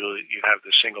tulip, you have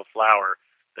the single flower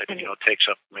that takes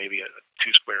up maybe 2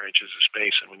 square inches of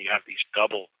space, and when you have these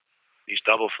double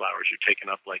flowers, you're taking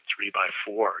up like 3 by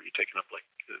 4. You're taking up like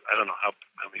I don't know how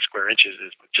many square inches it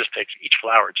is, but each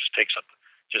flower takes up,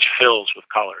 just fills with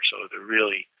color. So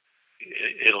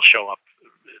it'll show up.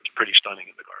 It's pretty stunning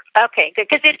in the garden. Okay, good,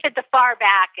 because it's at the far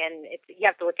back, and you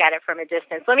have to look at it from a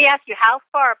distance. Let me ask you, how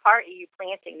far apart are you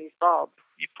planting these bulbs?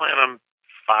 You plant them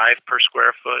 5 per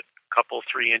square foot, couple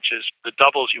 3 inches. The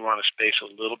doubles you want to space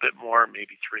a little bit more,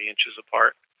 maybe 3 inches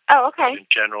apart. Oh, okay. In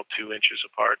general, 2 inches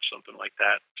apart, something like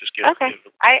that. Just give okay.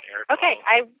 Give air. Okay,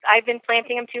 I've been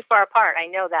planting them too far apart. I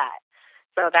know that,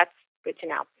 so that's good to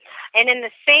know. And in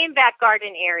the same back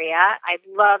garden area, I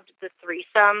loved the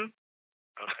threesome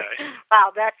Okay.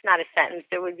 Wow, that's not a sentence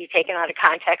that would be taken out of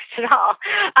context at all.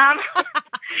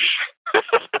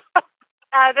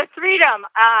 The Freedom.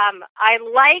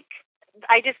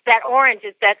 That orange,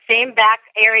 it's that same back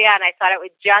area, and I thought it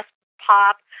would just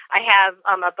pop. I have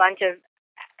a bunch of,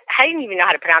 I didn't even know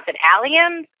how to pronounce it,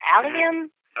 alliums? Alliums,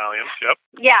 yep.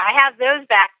 Yeah, I have those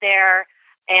back there,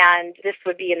 and this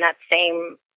would be in that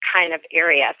same kind of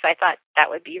area. So I thought that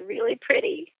would be really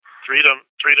pretty. Freedom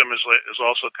is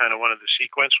also kind of one of the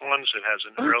sequence ones. It has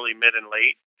an early, mid, and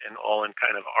late, and all in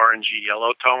kind of orangey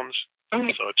yellow tones.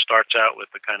 Mm-hmm. So it starts out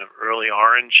with the kind of early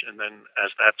orange, and then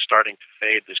as that's starting to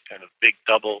fade, this kind of big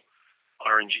double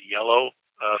orangey yellow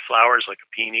flowers, like a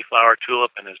peony flower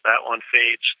tulip, and as that one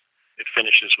fades, it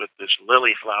finishes with this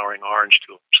lily flowering orange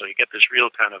tulip. So you get this real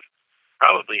kind of,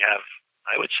 probably have,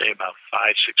 I would say, about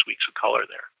 5-6 weeks of color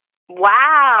there.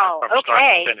 Wow. From start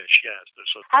to finish, yes.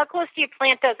 How close do you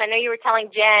plant those? I know you were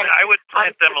telling Jen. I would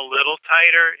plant them a little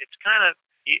tighter. It's kind of,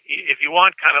 if you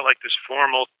want kind of like this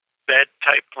formal bed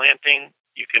type planting,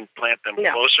 you can plant them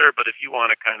closer. But if you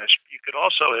want to kind of, you could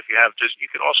also, if you have just, you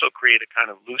could also create a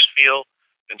kind of loose feel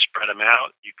and spread them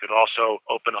out. You could also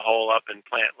open a hole up and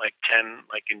plant like 10,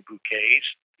 like in bouquets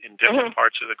in different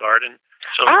parts of the garden.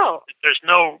 So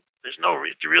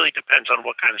it really depends on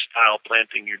what kind of style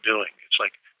planting you're doing. It's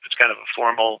like, it's kind of a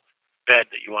formal bed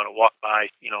that you want to walk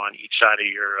by, on each side of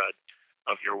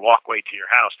your walkway to your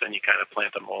house, then you kind of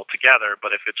plant them all together.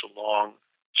 But if it's a long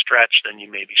stretch, then you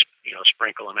maybe,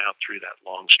 sprinkle them out through that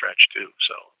long stretch too.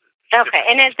 So. Okay.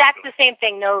 And that's the same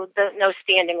thing. No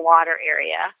standing water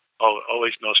area. Oh,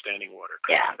 always no standing water.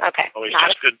 Correct. Yeah. Okay. Always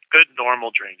just good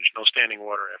normal drainage. No standing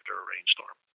water after a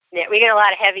rainstorm. Yeah, we get a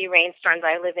lot of heavy rainstorms.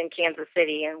 I live in Kansas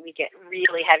City, and we get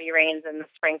really heavy rains in the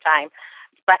springtime.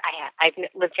 But I've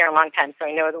lived here a long time, so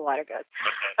I know where the water goes.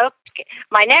 Okay.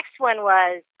 My next one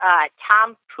was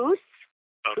Tom Pouce.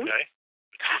 Okay.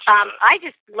 I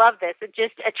just love this. It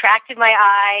just attracted my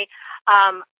eye.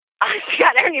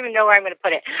 God, I don't even know where I'm going to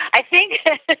put it. I think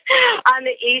on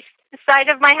the east side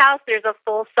of my house, there's a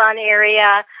full sun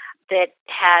area that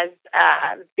has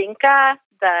vinca,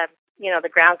 the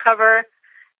ground cover.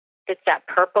 It's that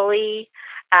purpley,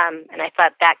 and I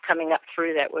thought that coming up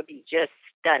through that would be just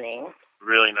stunning.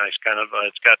 Really nice, kind of.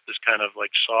 It's got this kind of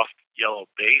like soft yellow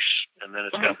base, and then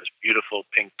it's got this beautiful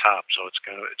pink top. So it's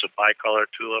a bicolor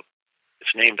tulip.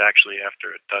 It's named actually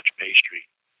after a Dutch pastry.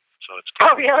 So it's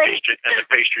really? And the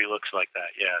pastry looks like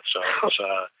that. Yeah. So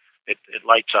it's it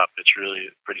lights up. It's really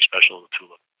pretty special, the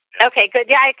tulip. Yeah. Okay, good.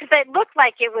 Yeah, because it looked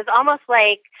like it was almost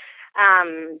like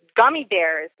gummy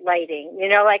bears lighting.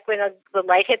 Like when the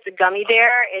light hits a gummy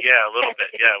bear. Yeah, a little bit.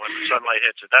 Yeah, when the sunlight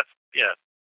hits it.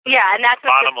 Yeah, and that's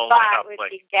what the spot would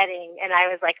be getting. And I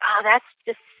was like, oh, that's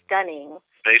just stunning.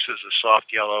 Base is a soft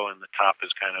yellow, and the top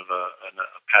is kind of a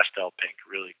pastel pink.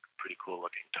 Really pretty cool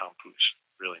looking Tom Pouce.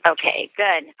 Really nice. Okay,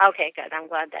 good. I'm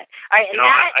glad that. All right, and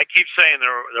I keep saying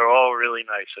they're all really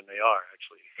nice, and they are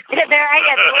actually.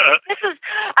 This is.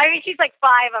 I mean, she's like 5.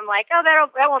 I'm like, oh,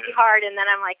 that won't be hard, and then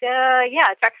I'm like,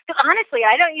 yeah. It's hard. 'Cause honestly,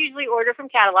 I don't usually order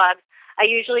from catalogs. I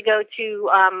usually go to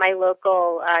my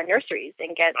local nurseries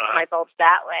and get my bulbs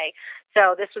that way.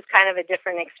 So this was kind of a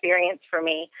different experience for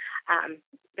me.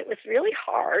 It was really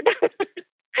hard.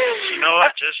 You know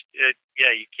what?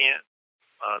 You can't.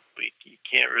 You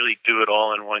can't really do it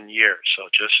all in one year. So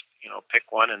just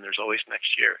pick one, and there's always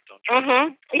next year. Don't try.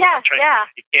 Yeah, yeah.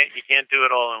 You can't do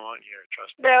it all in one year.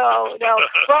 Trust me. No.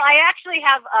 Well, I actually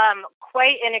have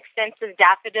quite an extensive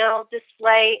daffodil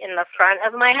display in the front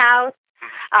of my house.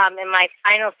 And my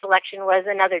final selection was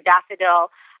another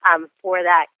daffodil for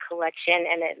that collection,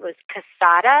 and it was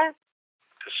Casada.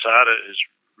 Casada is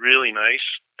really nice,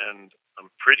 and I'm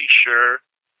pretty sure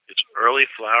it's early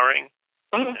flowering,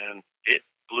 and it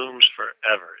blooms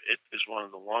forever. It is one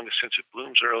of the longest. Since it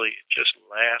blooms early, it just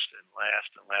lasts and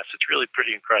lasts and lasts. It's really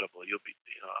pretty incredible. You'll be,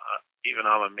 even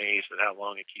I'm amazed at how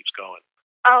long it keeps going.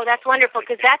 Oh, that's wonderful,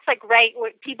 because that's like right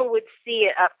where people would see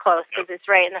it up close, because it's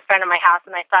right in the front of my house,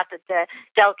 and I thought that the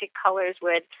delicate colors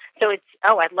would. So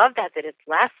I love that it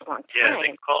lasts a long time. Yeah,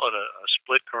 they call it a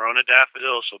split corona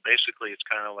daffodil. So basically, it's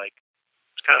kind of like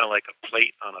a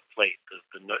plate on a plate.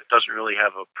 It doesn't really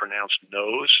have a pronounced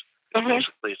nose.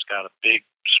 Basically, it's got a big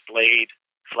splayed,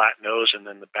 flat nose, and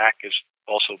then the back is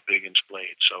also big and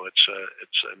splayed. So it's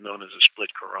known as a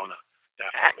split corona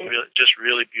daffodil.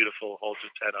 Really beautiful. Holds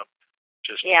its head up.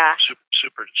 Just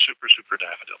super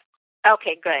daffodil.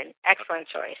 Okay, good. Excellent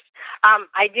choice.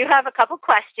 I do have a couple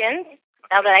questions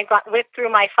now that I've whipped through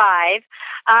my 5.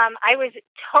 I was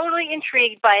totally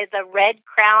intrigued by the Red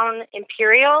Crown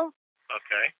Imperial.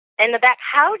 Okay. In the back,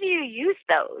 how do you use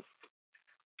those?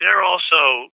 They're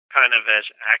also kind of as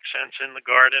accents in the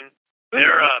garden.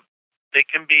 They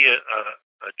can be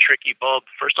a tricky bulb.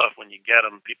 First off, when you get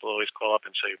them, people always call up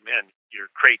and say, "Man, your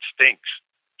crate stinks.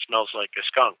 It smells like a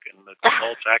skunk," and the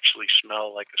bulbs actually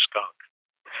smell like a skunk.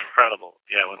 It's incredible.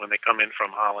 Yeah, when they come in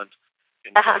from Holland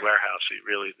into the warehouse,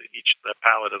 the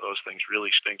pallet of those things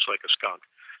really stinks like a skunk.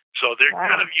 So they're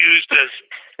kind of used as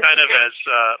I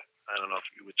don't know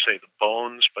if you would say the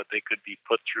bones, but they could be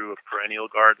put through a perennial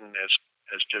garden as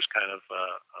just kind of.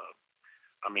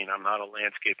 I'm not a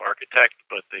landscape architect,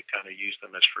 but they kind of use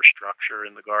them as for structure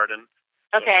in the garden.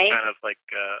 Okay. So kind of like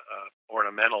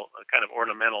ornamental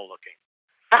looking.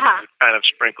 Uh-huh. You kind of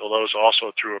sprinkle those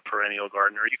also through a perennial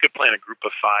garden, or you could plant a group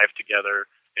of 5 together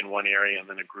in one area and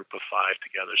then a group of 5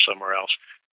 together somewhere else.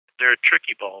 They're a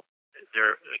tricky bulb.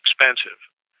 They're expensive.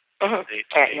 Mm-hmm.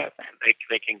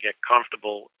 They can get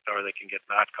comfortable or they can get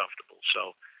not comfortable.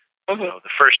 So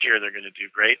the first year they're going to do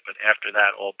great, but after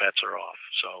that, all bets are off.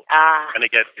 So you're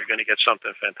going to get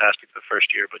something fantastic the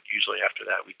first year, but usually after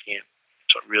that, we can't.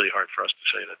 It's really hard for us to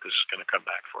say that this is going to come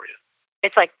back for you.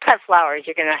 It's like cut flowers.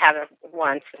 You're going to have it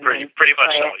once. Pretty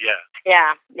much so, yeah.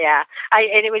 Yeah.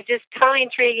 And it was just totally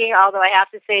intriguing, although I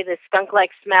have to say the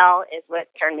skunk-like smell is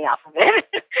what turned me off of it.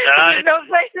 There's no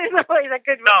place I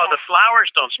could. No, the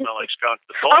flowers don't smell like skunk.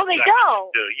 The bulbs they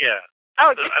don't? do, yeah.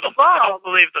 Oh, I don't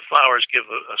believe the flowers give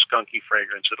a skunky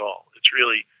fragrance at all. It's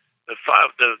really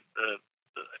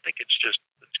I think it's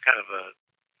kind of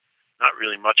not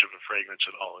really much of a fragrance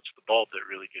at all. It's the bulb that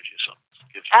really gives you some.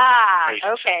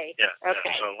 Okay. Yeah.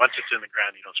 Okay. So once it's in the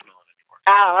ground, you don't smell it anymore.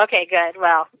 Oh, okay, good.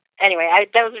 Well, anyway,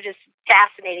 those are just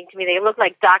fascinating to me. They look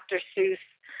like Dr. Seuss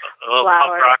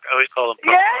flowers. Punk rock. I always call them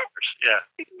punk rockers. Yeah.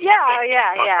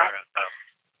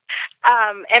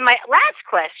 And my last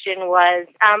question was,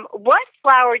 what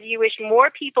flower do you wish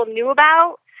more people knew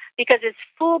about because it's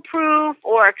foolproof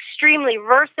or extremely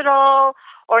versatile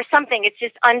or something? It's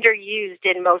just underused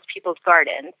in most people's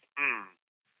gardens.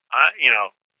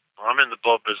 I'm in the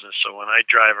bulb business, so when I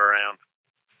drive around,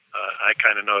 I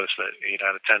kind of notice that 8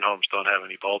 out of 10 homes don't have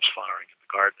any bulbs flowering in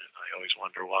the garden, and I always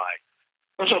wonder why.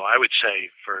 Mm-hmm. So I would say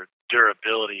for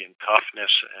durability and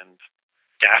toughness and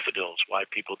daffodils, why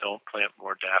people don't plant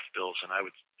more daffodils, and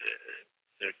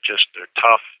they're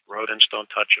tough. Rodents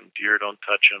don't touch them, deer don't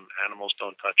touch them, animals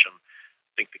don't touch them.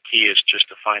 I think the key is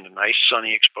just to find a nice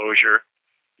sunny exposure.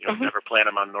 Never plant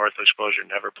them on north exposure,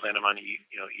 never plant them on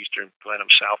eastern, plant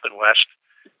them south and west,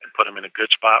 and put them in a good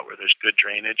spot where there's good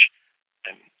drainage,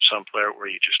 and somewhere where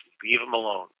you just leave them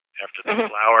alone. After they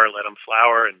flower, let them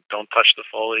flower, and don't touch the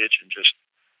foliage, and just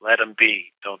let them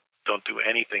be. Don't do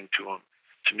anything to them.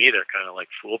 To me, they're kind of like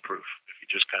foolproof if you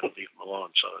just kind of leave them alone.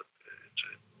 So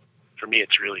for me,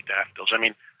 it's really daffodils. I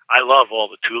mean, I love all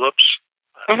the tulips.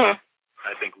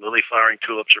 I think lily flowering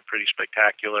tulips are pretty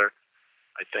spectacular.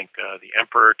 I think the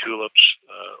emperor tulips,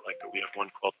 like we have one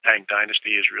called Tang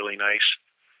Dynasty, is really nice.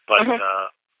 But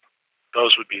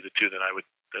those would be the two that I would.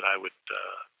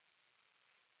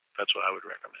 That's what I would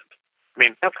recommend. I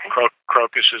mean,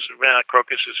 crocuses.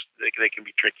 They can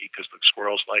be tricky because the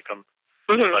squirrels like them.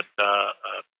 But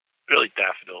really,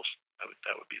 daffodils.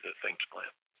 That would be the thing to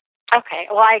plant. Okay.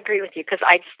 Well, I agree with you because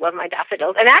I just love my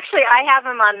daffodils, and actually, I have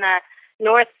them on the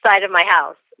north side of my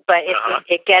house, but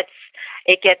it gets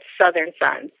southern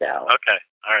sun. So okay.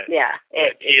 All right. Yeah.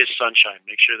 He is sunshine.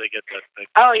 Make sure they get that. There's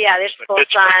full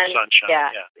sun.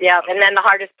 Sunshine. Yeah. And then the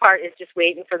hardest part is just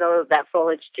waiting for that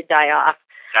foliage to die off.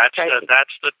 That's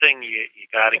the thing. You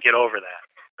got to get over that.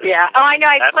 Yeah. Oh, I know.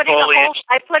 I put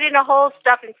in a whole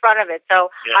stuff in front of it, so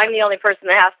I'm the only person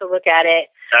that has to look at it.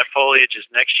 That foliage is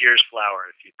next year's flower.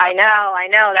 I know.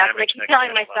 That's what I keep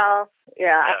telling myself.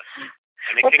 Yeah.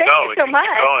 And it can go. It can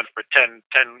keep going for 10,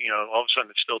 all of a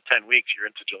sudden it's still 10 weeks. You're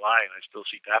into July and I still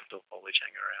see daffodil foliage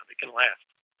hanging around. It can last.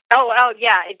 Oh,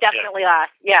 yeah. It definitely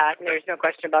lasts. Yeah. Okay. There's no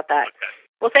question about that. Okay.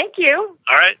 Well, thank you.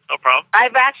 All right. No problem.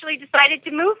 I've actually decided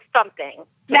to move something.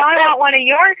 Now I want one of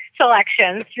your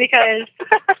selections because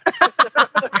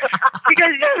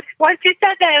once you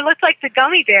said that it looked like the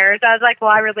gummy bears, I was like,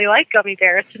 well, I really like gummy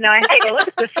bears, so now I have to look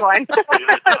at this one.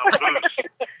 My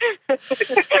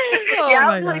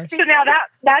gosh. So now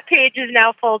that page is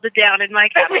now folded down in my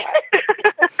cabinet.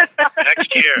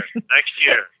 Next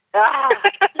year.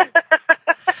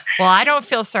 Well, I don't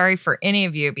feel sorry for any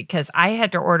of you because I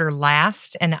had to order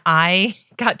last and I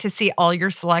got to see all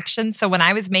your selections. So when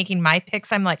I was making my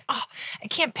picks, I'm like, oh, I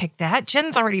can't pick that.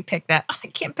 Jen's already picked that. I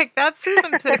can't pick that.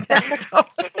 Susan picked that. So.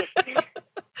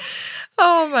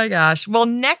 Oh my gosh. Well,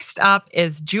 next up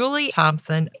is Julie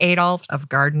Thompson Adolph of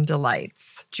Garden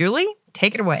Delights. Julie,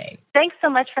 take it away. Thanks so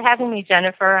much for having me,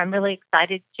 Jennifer. I'm really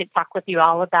excited to talk with you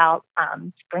all about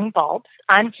spring bulbs.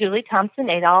 I'm Julie Thompson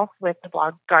Adolph with the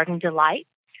blog Garden Delights.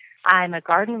 I'm a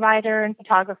garden writer and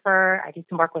photographer. I do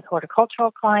some work with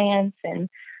horticultural clients and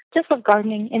just love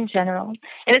gardening in general,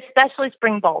 and especially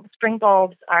spring bulbs. Spring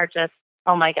bulbs are just,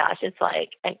 oh my gosh, it's like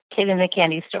a kid in the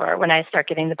candy store when I start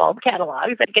getting the bulb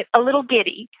catalogs. I get a little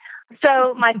giddy.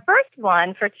 So my first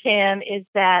one for Tim is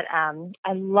that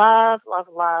I love, love,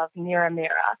 love Mira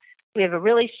Mira. We have a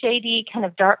really shady kind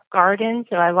of dark garden,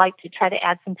 so I like to try to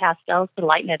add some pastels to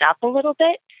lighten it up a little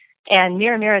bit. And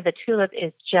Mira Mira, the tulip,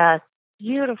 is just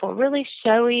beautiful, really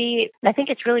showy. And I think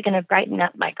it's really going to brighten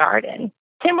up my garden.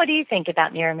 Tim, what do you think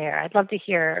about Mira Mira? I'd love to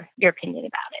hear your opinion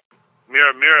about it.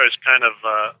 Mira Mira is kind of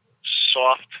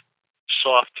soft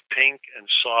pink and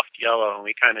soft yellow, and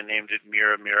we kind of named it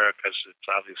Mira Mira because it's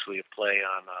obviously a play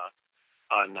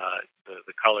on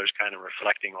the colors kind of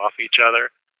reflecting off each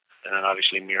other. And then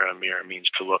obviously Mira Mira means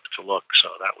to look, so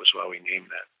that was why we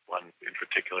named that one in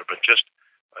particular. But just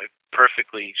a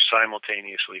perfectly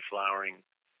simultaneously flowering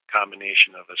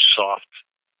combination of a soft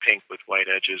pink with white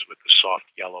edges with the soft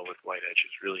yellow with white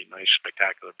edges. Really nice,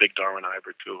 spectacular, big Darwin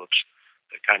hybrid tulips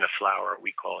that kind of flower,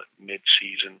 we call it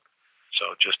mid-season.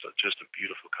 So just a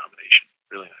beautiful combination.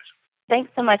 Really nice.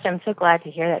 Thanks so much. I'm so glad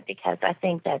to hear that because I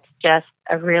think that's just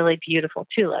a really beautiful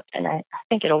tulip. And I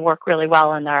think it'll work really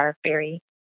well in our very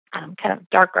kind of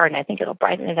dark garden. I think it'll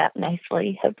brighten it up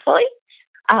nicely, hopefully.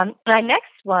 My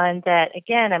next one that,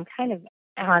 again, I'm kind of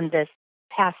on this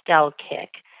pastel kick,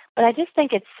 but I just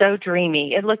think it's so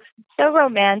dreamy. It looks so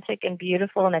romantic and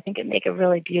beautiful, and I think it'd make a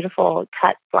really beautiful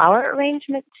cut flower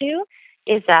arrangement too,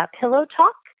 is Pillow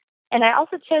Talk. And I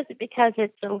also chose it because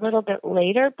it's a little bit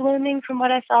later blooming from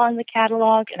what I saw in the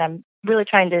catalog, and I'm really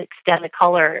trying to extend the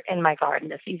color in my garden,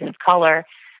 the season of color.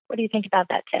 What do you think about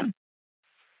that, Tim?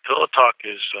 Pillow Talk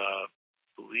is, I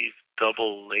believe,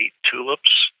 double late tulips,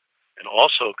 and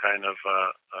also kind of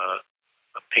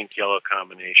a pink-yellow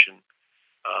combination.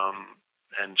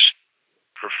 And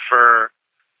prefer,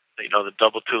 the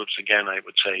double tulips, again, I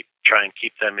would say try and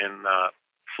keep them in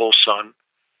full sun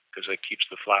because it keeps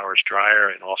the flowers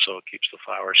drier and also it keeps the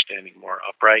flowers standing more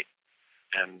upright.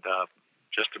 And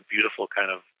just a beautiful kind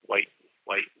of white,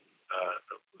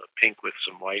 pink with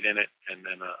some white in it, and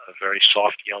then a very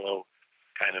soft yellow,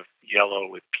 kind of yellow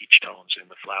with peach tones in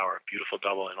the flower. Beautiful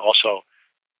double. And also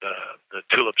the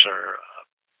tulips are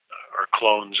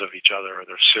clones of each other, or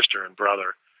they're sister and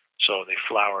brother. So they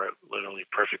flower literally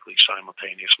perfectly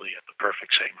simultaneously at the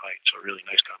perfect same height. So a really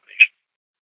nice combination.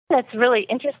 That's really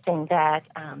interesting that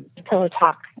Pillow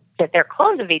Talk, that they're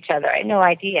clones of each other. I had no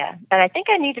idea. But I think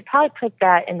I need to probably put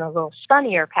that in a little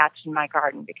sunnier patch in my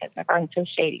garden because my garden's so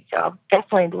shady. So I'll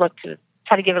definitely look to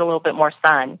try to give it a little bit more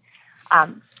sun.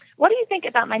 What do you think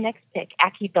about my next pick,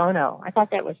 Akebono? I thought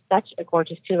that was such a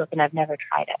gorgeous tulip, and I've never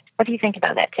tried it. What do you think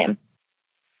about that, Tim?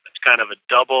 It's kind of a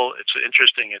double. It's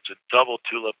interesting. It's a double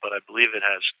tulip, but I believe it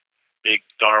has big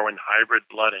Darwin hybrid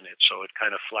blood in it, so it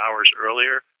kind of flowers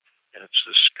earlier, and it's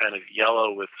this kind of yellow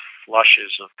with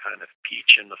flushes of kind of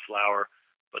peach in the flower,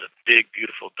 but a big,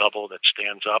 beautiful double that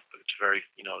stands up. It's very,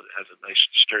 it has a nice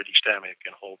sturdy stem. It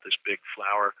can hold this big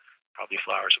flower, probably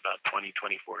flowers about 20,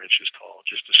 24 inches tall,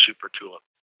 just a super tulip.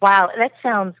 Wow, that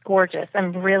sounds gorgeous.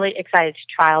 I'm really excited to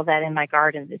trial that in my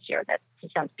garden this year. That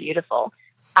sounds beautiful.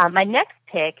 My next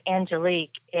pick,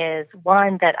 Angelique, is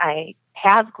one that I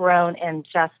have grown and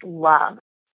just love.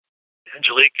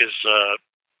 Angelique has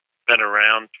been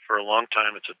around for a long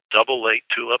time. It's a double late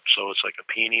tulip, so it's like a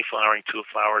peony flowering two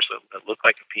flowers that look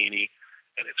like a peony,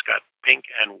 and it's got pink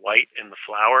and white in the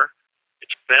flower.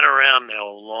 It's been around now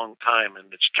a long time, and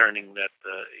it's turning that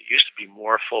it used to be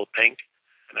more full pink.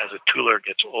 And as a tuler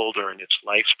gets older in its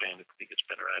lifespan, I think it's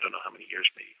been around, I don't know how many years,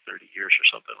 maybe 30 years or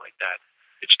something like that,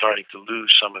 it's starting to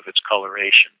lose some of its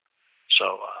coloration.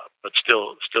 So, but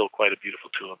still quite a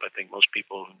beautiful tulip. I think most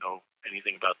people who know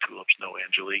anything about tulips know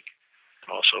Angelique.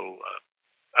 And also,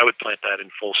 I would plant that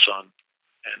in full sun.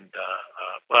 And,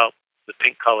 the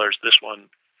pink colors, this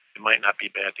one, it might not be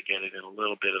bad to get it in a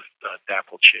little bit of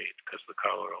dappled shade because the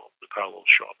color will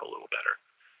show up a little better.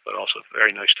 But also,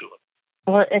 very nice tulip.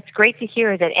 Well, it's great to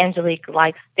hear that Angelique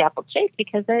likes dappled shade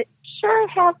because I sure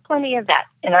have plenty of that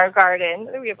in our garden.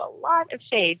 We have a lot of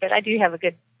shade, but I do have a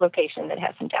good location that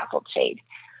has some dappled shade.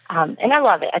 And I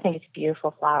love it. I think it's a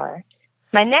beautiful flower.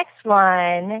 My next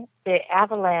one, the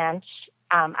Avalanche,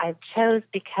 I chose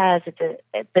because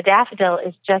the daffodil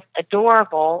is just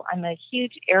adorable. I'm a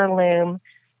huge heirloom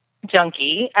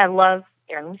junkie. I love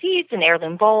heirloom seeds and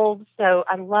heirloom bulbs, so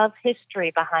I love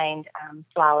history behind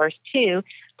flowers too.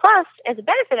 Plus, as a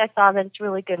benefit, I saw that it's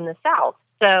really good in the South.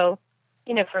 So,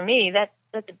 for me, that's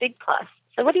a big plus.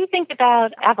 So what do you think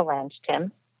about Avalanche,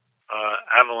 Tim?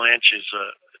 Avalanche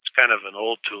it's kind of an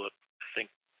old tulip. I think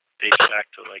dates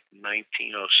back to like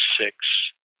 1906.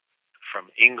 from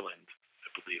England. I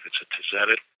believe it's a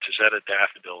Tizeta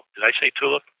daffodil. Did I say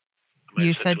tulip?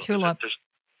 You said tulip.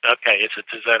 Okay, it's a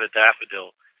Tizeta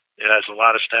daffodil. It has a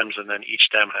lot of stems, and then each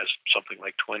stem has something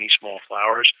like 20 small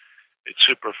flowers. It's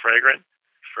super fragrant.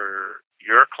 For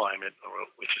your climate,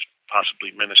 which is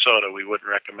possibly Minnesota, we wouldn't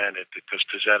recommend it because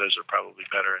Tizetas are probably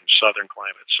better in southern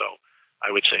climates. So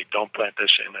I would say don't plant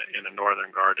this in a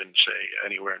northern garden, say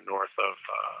anywhere north of,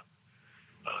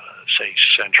 say,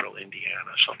 central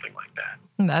Indiana, something like that.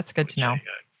 That's good to know.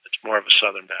 It's more of a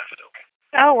southern daffodil.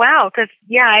 Oh, wow. Because,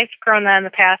 yeah, I've grown that in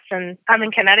the past, and I'm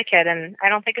in Connecticut, and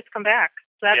I don't think it's come back.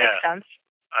 So that makes sense.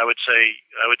 I would say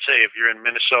if you're in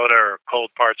Minnesota or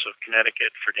cold parts of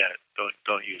Connecticut, forget it.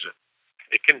 Don't use it.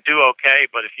 It can do okay,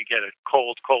 but if you get a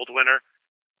cold winter,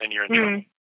 then you're in trouble.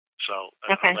 So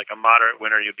like a moderate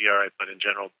winter, you'll be all right. But in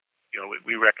general,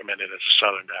 we recommend it as a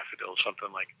southern daffodil,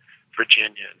 something like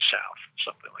Virginia and South,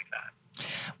 something like that.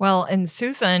 Well, and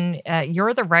Susan,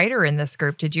 you're the writer in this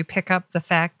group. Did you pick up the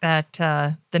fact that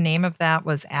the name of that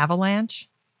was Avalanche?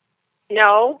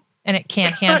 No. And it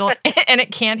can't handle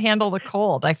the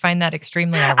cold. I find that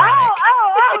extremely ironic.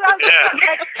 Oh, yeah.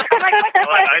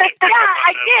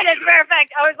 I did. As a matter of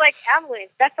fact, I was like,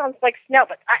 avalanche. That sounds like snow.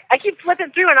 But I keep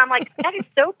flipping through, and I'm like, that is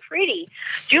so pretty.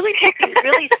 Julie picked these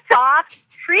really soft,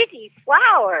 pretty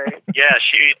flowers. Yeah,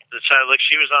 she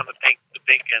was on the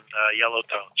pink and yellow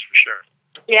tones for sure.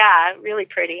 Yeah, really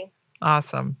pretty.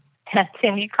 Awesome.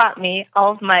 Tim, you caught me.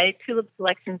 All of my tulip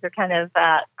selections are kind of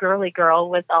girly girl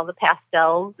with all the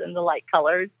pastels and the light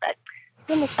colors, but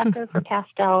I'm a sucker for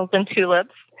pastels and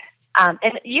tulips. And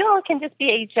you all can just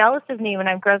be jealous of me when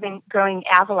I'm growing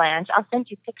avalanche. I'll send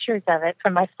you pictures of it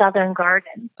from my southern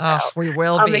garden. Oh, so we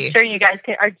will I'll be. make sure you guys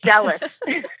are jealous.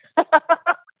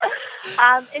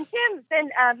 And Tim, then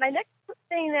my next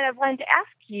thing that I wanted to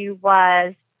ask you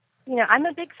was, I'm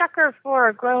a big sucker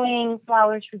for growing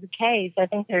flowers for bouquets. I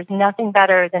think there's nothing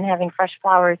better than having fresh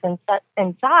flowers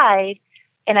inside.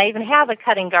 And I even have a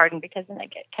cutting garden because then I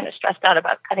get kind of stressed out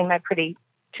about cutting my pretty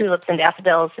tulips and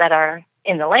daffodils that are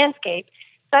in the landscape.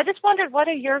 So I just wondered, what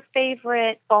are your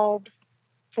favorite bulbs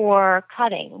for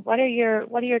cutting? What are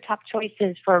your top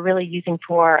choices for really using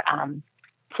for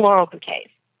floral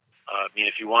bouquets?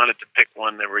 If you wanted to pick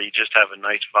one where you just have a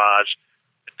nice vase,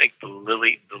 I think the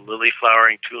lily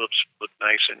flowering tulips look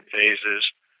nice in vases.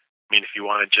 If you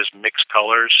want to just mix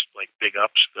colors, like big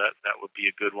ups, that would be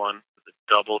a good one. The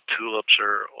double tulips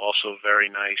are also very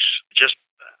nice.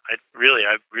 I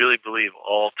really believe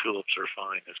all tulips are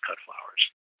fine as cut flowers.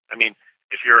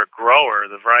 If you're a grower,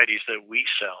 the varieties that we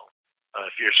sell,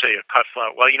 if you're, say, a cut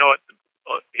flower, well, you know what?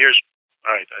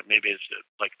 Maybe it's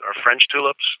like our French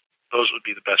tulips. Those would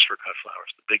be the best for cut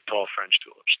flowers, the big, tall French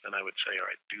tulips. Then I would say, all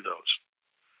right, do those.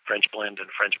 French blend and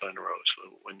French blend rose.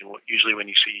 Usually when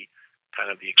you see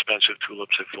kind of the expensive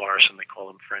tulips at Florist and they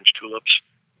call them French tulips,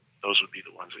 those would be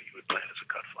the ones that you would plant as a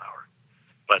cut flower.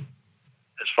 But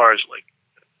as far as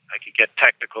I could get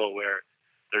technical where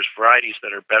there's varieties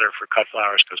that are better for cut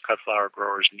flowers because cut flower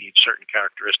growers need certain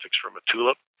characteristics from a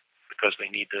tulip because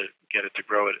they need to get it to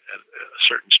grow at a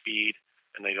certain speed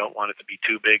and they don't want it to be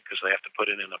too big because they have to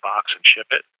put it in a box and ship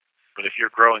it. But if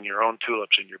you're growing your own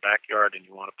tulips in your backyard and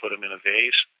you want to put them in a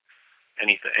vase,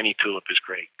 any tulip is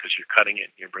great because you're cutting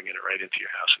it and you're bringing it right into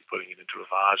your house and putting it into a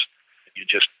vase.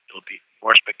 It'll be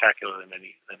more spectacular than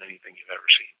anything you've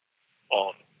ever seen.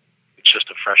 All of it. It's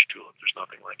just a fresh tulip. There's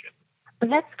nothing like it.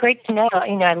 Well, that's great to know.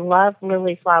 I love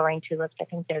lily flowering tulips. I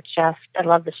think I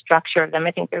love the structure of them.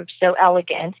 I think they're so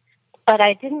elegant. But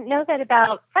I didn't know that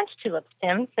about French tulips,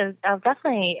 Tim. So I'll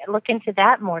definitely look into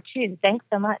that more too. Thanks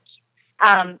so much.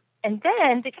 And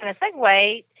then to kind of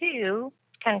segue to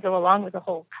kind of go along with the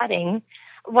whole cutting,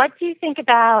 what do you think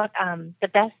about the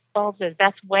best bulbs or the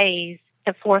best ways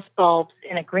to force bulbs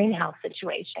in a greenhouse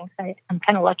situation? I'm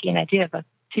kind of lucky and I do have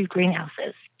 2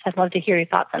 greenhouses. I'd love to hear your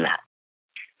thoughts on that.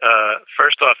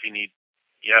 First off, you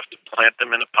have to plant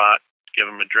them in a pot, give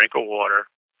them a drink of water,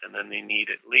 and then they need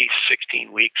at least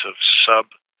 16 weeks of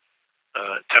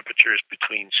temperatures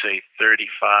between, say,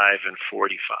 35 and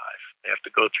 45. They have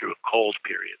to go through a cold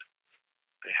period.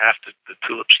 The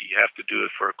tulips, you have to do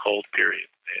it for a cold period.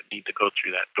 They need to go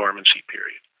through that dormancy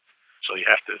period. So they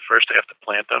have to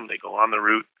plant them. They go on the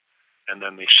root, and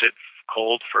then they sit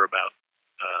cold for about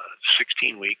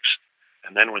 16 weeks.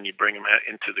 And then when you bring them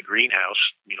into the greenhouse,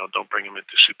 don't bring them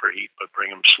into superheat, but bring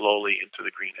them slowly into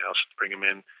the greenhouse. Bring them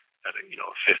in at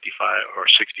 55 or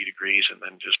 60 degrees, and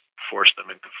then just force them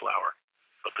into flower.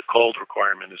 But the cold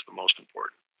requirement is the most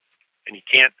important. And you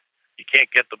can't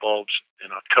get the bulbs in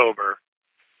October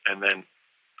and then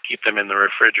keep them in the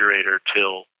refrigerator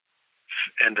till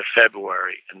end of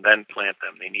February and then plant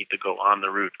them. They need to go on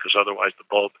the root because otherwise the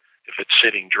bulb If it's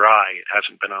sitting dry, it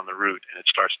hasn't been on the root, and it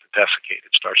starts to desiccate.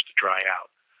 It starts to dry out.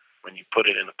 When you put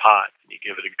it in a pot and you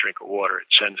give it a drink of water, it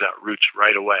sends out roots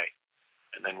right away.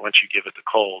 And then once you give it the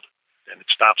cold, then it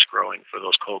stops growing for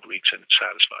those cold weeks and it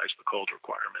satisfies the cold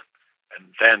requirement.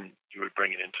 And then you would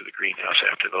bring it into the greenhouse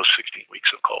after those 16 weeks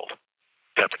of cold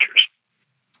temperatures.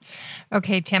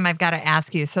 Okay, Tim, I've got to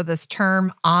ask you. So this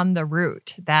term "on the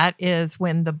root," that is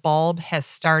when the bulb has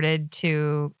started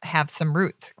to have some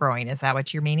roots growing. Is that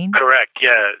what you're meaning? Correct.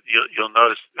 Yeah, you'll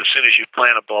notice as soon as you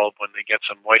plant a bulb, when they get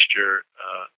some moisture,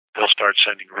 they'll start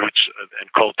sending roots, and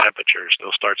cold temperatures,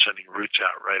 they'll start sending roots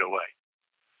out right away.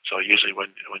 So usually when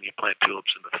you plant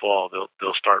tulips in the fall,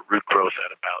 they'll start root growth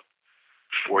at about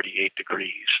 48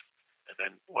 degrees, and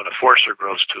then when a forcer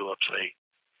grows tulips, they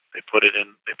put it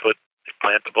in. They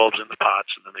plant the bulbs in the pots,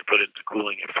 and then they put it into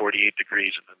cooling at 48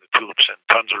 degrees, and then the tulips send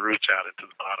tons of roots out into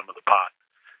the bottom of the pot.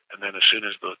 And then as soon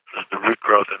as the root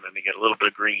growth, and then they get a little bit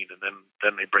of green, and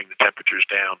then they bring the temperatures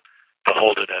down to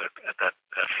hold it at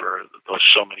for those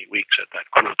so many weeks at that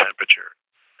cool temperature,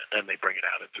 and then they bring it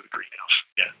out into the greenhouse.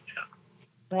 Yeah.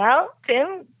 Well,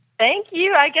 Tim, thank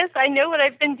you. I guess I know what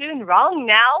I've been doing wrong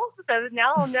now, so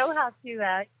now I'll know how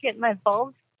to get my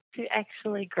bulbs to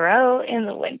actually grow in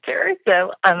the winter.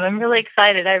 So I'm really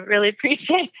excited. I really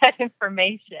appreciate that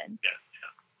information. Yeah.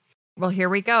 Well, here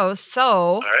we go. So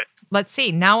All right. let's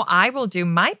see. Now I will do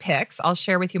my picks. I'll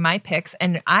share with you my picks.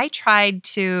 And I tried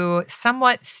to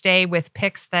somewhat stay with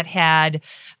picks that had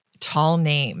tall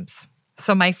names.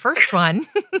 So my first one,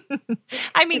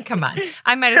 I mean, come on,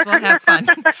 I might as well have fun.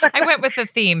 I went with the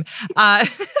theme.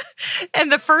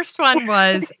 And the first one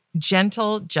was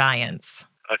Gentle Giants.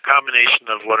 A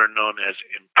combination of what are known as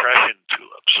impression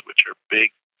tulips, which are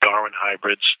big Darwin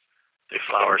hybrids. They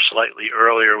flower slightly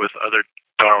earlier with other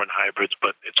Darwin hybrids,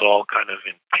 but it's all kind of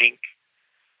in pink,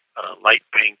 light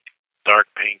pink,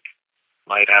 dark pink,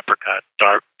 light apricot,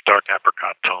 dark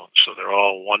apricot tones. So they're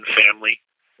all one family.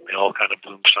 They all kind of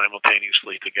bloom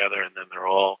simultaneously together, and then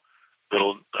they're all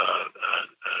little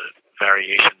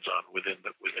variations on within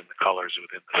the colors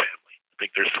within the family. I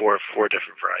think there's four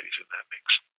different varieties in that mix.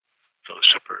 So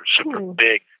super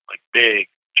big, like big,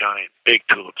 giant, big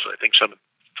tulips. I think some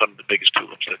of the biggest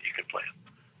tulips that you can plant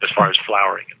as far as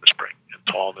flowering in the spring and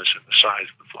tallness and the size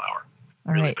of the flower.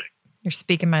 All really right. big. You're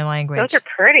speaking my language. Those are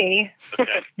pretty.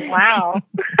 Okay. Wow.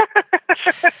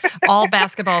 All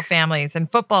basketball families and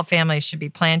football families should be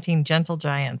planting Gentle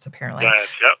Giants, apparently.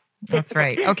 Yep. That's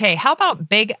right. Okay. How about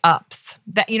Big Ups?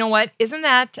 That, you know what? Isn't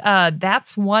that,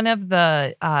 that's one of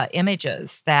the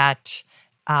images that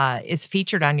is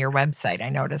featured on your website, I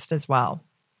noticed as well.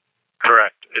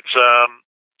 Correct. It's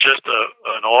just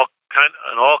an all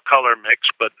color mix,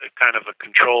 but a kind of a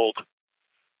controlled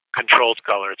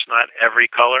color. It's not every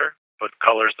color, but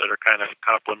colors that are kind of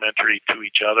complementary to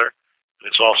each other. And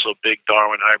it's also big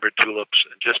Darwin hybrid tulips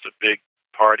and just a big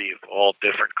party of all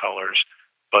different colors,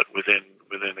 but within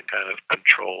a kind of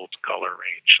controlled color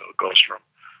range. So it goes from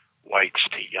whites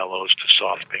to yellows to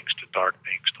soft pinks to dark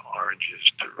pinks to oranges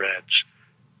to reds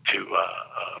to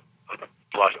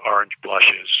orange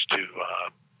blushes to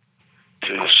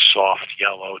soft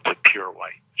yellow to pure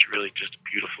white. It's really just a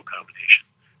beautiful combination.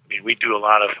 I mean, we do a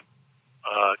lot of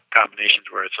combinations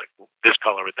where it's like this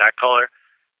color with that color,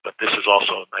 but this is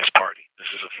also a nice party. This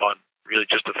is really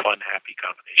just a fun, happy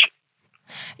combination.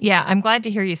 Yeah, I'm glad to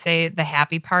hear you say the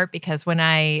happy part, because when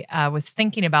I was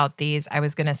thinking about these, I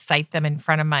was going to cite them in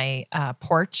front of my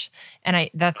porch, and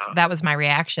that was my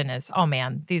reaction is, oh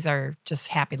man, these are just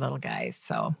happy little guys.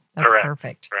 So that's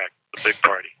perfect. Correct. A big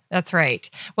party. That's right.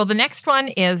 Well, the next one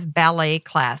is ballet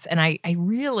class, and I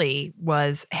really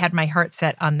had my heart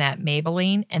set on that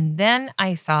Maybelline, and then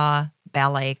I saw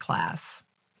ballet class.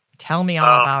 Tell me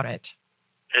all about it.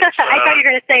 I thought you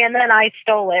were going to say, and then I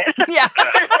stole it. Yeah.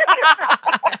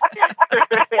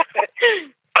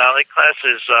 Ballet class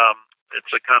is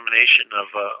it's a combination of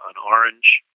an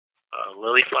orange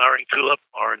lily flowering tulip.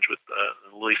 Orange with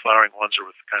the lily flowering ones are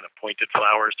with kind of pointed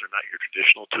flowers. They're not your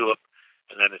traditional tulip.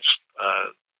 And then it's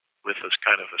with this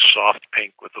kind of a soft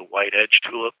pink with a white edge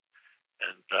tulip,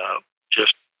 and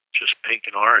just pink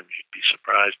and orange. You'd be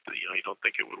surprised. You don't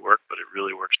think it would work, but it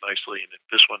really works nicely. And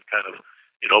this one kind of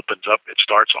it opens up. It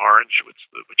starts orange, which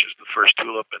is the first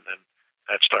tulip, and then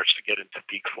that starts to get into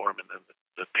peak form, and then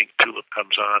the pink tulip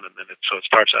comes on, and then it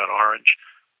starts out orange,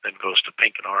 then goes to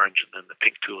pink and orange, and then the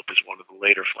pink tulip is one of the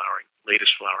latest flowering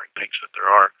pinks that there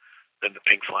are. Then the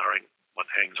pink flowering one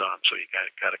hangs on, so you got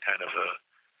a kind of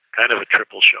a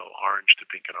triple show: orange to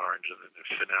pink and orange, and then the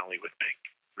finale with pink.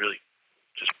 Really,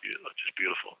 just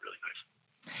beautiful, really nice.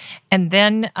 And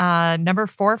then number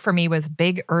 4 for me was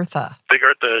Big Eartha. Big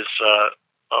Eartha is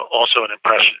also an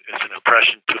impression. It's an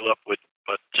impression tulip but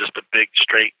just a big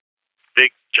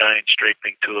giant straight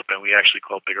pink tulip, and we actually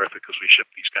call Big Eartha because we ship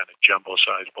these kind of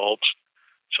jumbo-sized bulbs.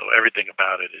 So everything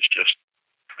about it is just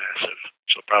massive.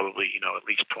 So probably, at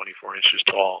least 24 inches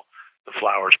tall. The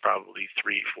flower's probably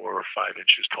 3, 4, or 5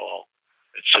 inches tall.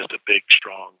 It's just a big,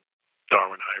 strong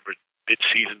Darwin hybrid,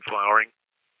 mid-season flowering.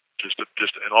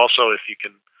 And also if you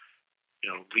can,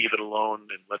 leave it alone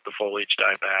and let the foliage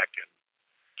die back and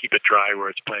keep it dry where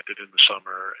it's planted in the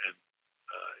summer, and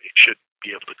it should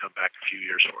be able to come back a few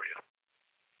years for you.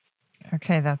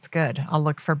 Okay, that's good. I'll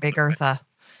look for Big Eartha.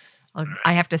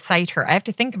 I have to cite her. I have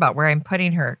to think about where I'm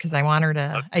putting her because I want her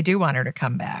to. I do want her to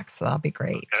come back, so that'll be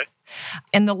great. Okay.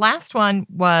 And the last one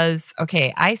was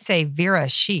I say Vera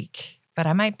Chic, but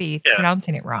I might be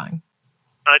pronouncing it wrong.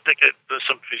 I think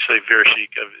some people say Vera Chic.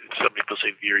 Some people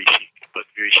say Very Chic, but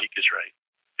Very Chic is right.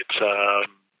 It's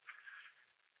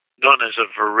known as a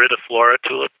Viridiflora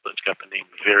tulip. It's got the name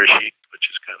Vera Chic, which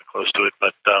is kind of close to it.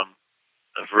 But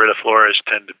Viridifloras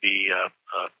tend to be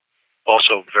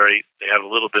also they have a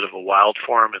little bit of a wild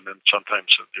form, and then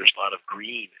sometimes there's a lot of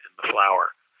green in the flower.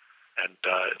 And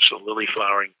it's a lily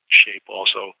flowering shape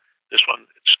also. This one,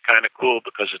 it's kind of cool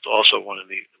because it's also one of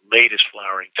the latest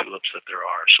flowering tulips that there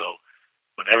are. So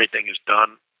when everything is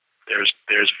done, there's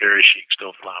Very Chic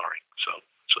still flowering. So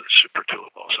it's super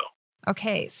tulip also.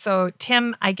 Okay, so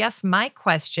Tim, I guess my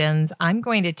questions, I'm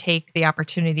going to take the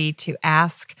opportunity to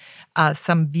ask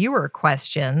some viewer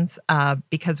questions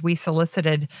because we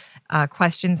solicited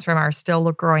questions from our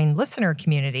Still Growing listener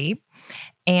community.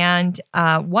 And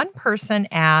one person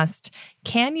asked,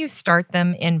 can you start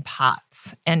them in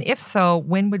pots? And if so,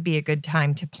 when would be a good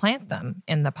time to plant them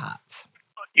in the pots?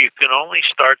 You can only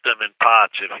start them in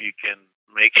pots if you can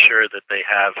make sure that they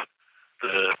have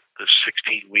the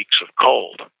 16 weeks of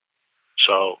cold.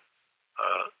 So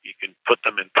you can put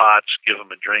them in pots, give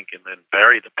them a drink, and then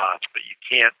bury the pots. But you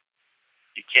can't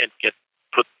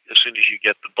as soon as you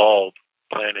get the bulb,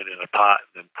 plant it in a pot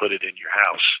and then put it in your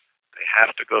house. They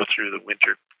have to go through the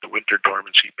winter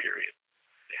dormancy period.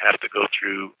 They have to go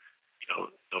through,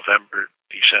 November,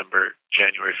 December,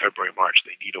 January, February, March.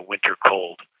 They need a winter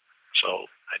cold. So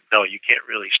no, you can't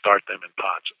really start them in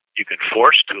pots. You can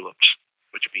force tulips,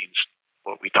 which means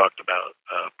what we talked about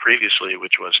previously,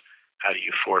 which was how do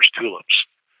you force tulips?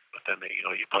 But then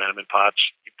you plant them in pots,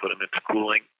 you put them into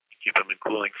cooling, you keep them in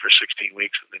cooling for 16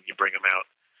 weeks, and then you bring them out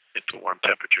into warm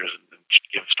temperatures and then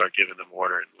start giving them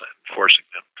water and forcing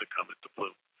them to come into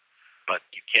bloom. But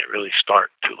you can't really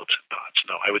start tulips in pots.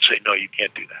 No, I would say no, you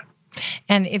can't do that.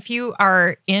 And if you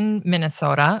are in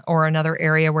Minnesota or another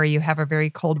area where you have a very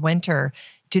cold winter,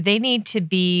 do they need to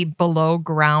be below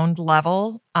ground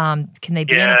level? Can they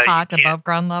be in a pot above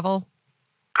ground level?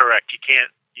 Correct. You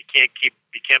can't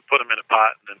put them in a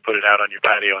pot and then put it out on your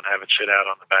patio and have it sit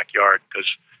out on the backyard because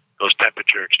those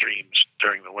temperature extremes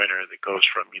during the winter, that goes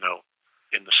from,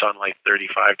 in the sunlight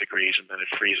 35 degrees and then it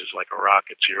freezes like a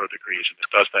rock at 0 degrees, and it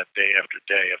does that day after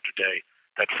day after day.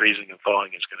 That freezing and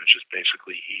thawing is going to just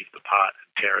basically heave the pot and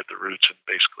tear at the roots and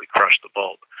basically crush the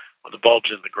bulb. When the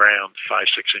bulb's in the ground 5-6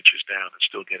 inches down, it's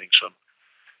still getting some,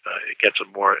 it gets a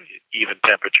more even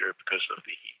temperature because of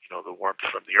the warmth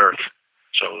from the earth.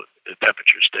 So the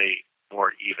temperatures stay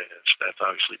more even. That's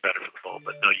obviously better for the bulb.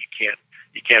 But no, you can't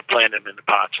plant them in the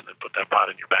pots and then put that pot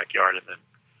in your backyard and then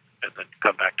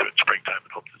come back to it in springtime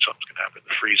and hope that something's going to happen.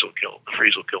 The freeze will kill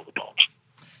the bulbs.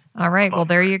 All right. Well,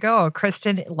 there you go.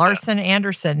 Kristen Larson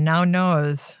Anderson now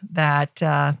knows that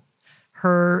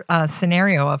her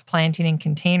scenario of planting in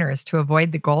containers to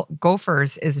avoid the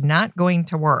gophers is not going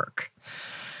to work.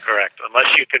 Correct.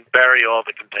 Unless you can bury all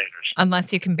the containers.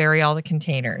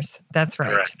 That's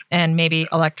right. Correct. And maybe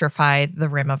electrify the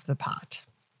rim of the pot.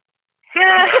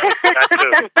 That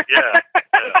too. Yeah.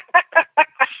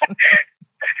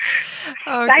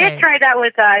 Okay. I had tried that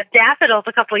with daffodils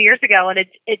a couple of years ago, and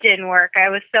it didn't work. I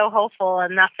was so hopeful,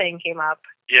 and nothing came up.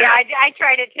 Yeah, I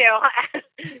tried it too.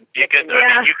 You can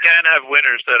have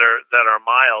winters that are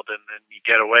mild, and then you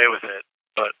get away with it,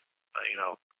 but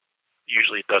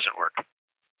usually it doesn't work.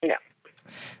 Yeah.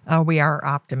 Oh, we are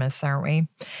optimists, aren't we?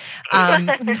 Sure.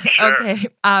 Okay.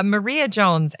 Maria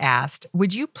Jones asked,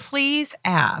 would you please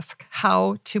ask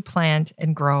how to plant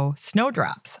and grow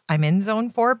snowdrops? I'm in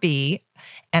zone 4B,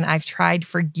 and I've tried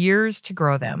for years to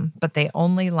grow them, but they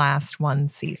only last one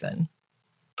season.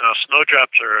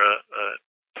 Snowdrops are,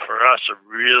 for us, a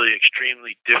really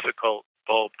extremely difficult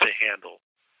bulb to handle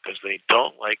because they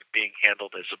don't like being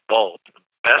handled as a bulb. The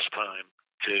best time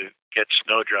to get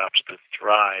snowdrops to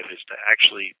thrive is to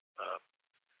actually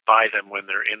buy them when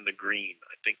they're in the green.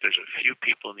 I think there's a few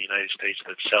people in the United States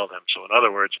that sell them. So in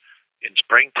other words, in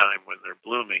springtime when they're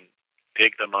blooming,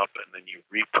 dig them up, and then you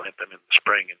replant them in the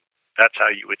spring, and that's how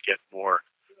you would get more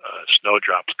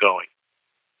snowdrops going.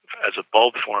 As a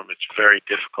bulb form, it's very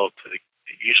difficult to.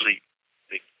 Usually,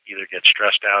 they either get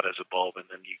stressed out as a bulb, and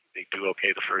then they do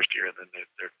okay the first year, and then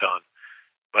they're done.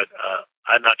 But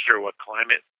I'm not sure what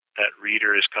climate that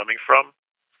reader is coming from,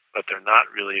 but they're not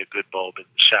really a good bulb in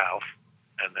the south.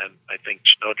 And then I think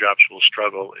snowdrops will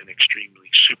struggle in extremely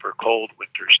super cold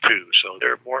winters too. So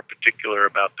they're more particular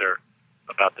about their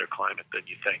climate than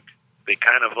you think. They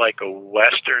kind of like a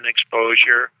western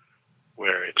exposure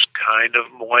where it's kind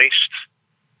of moist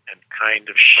and kind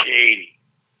of shady.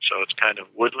 So it's kind of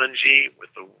woodlandsy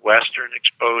with a western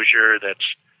exposure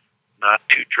that's not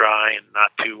too dry and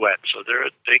not too wet. So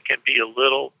they can be a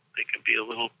little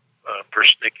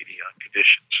persnickety on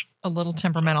conditions. A little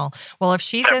temperamental. Well, if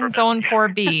she's in zone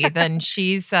 4B, then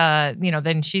she's a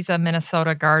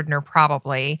Minnesota gardener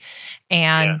probably.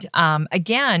 And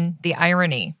again, the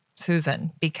irony,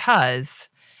 Susan, because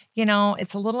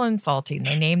it's a little insulting.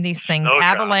 They name these things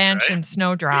avalanche and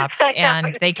snowdrops,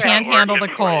 and they can't handle the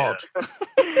cold.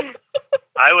 There's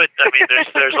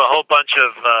a whole bunch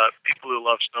of people who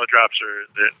love snowdrops.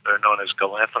 They're known as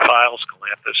galanthophiles.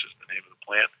 Galanthus is the name of the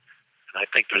plant. And I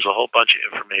think there's a whole bunch of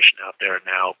information out there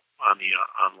now on the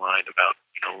online about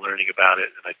learning about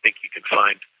it. And I think you can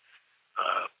find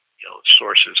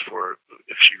sources for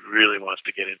if she really wants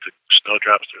to get into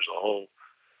snowdrops. There's a whole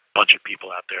bunch of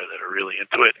people out there that are really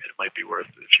into it. It might be worth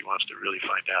it if she wants to really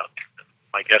find out. And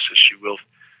my guess is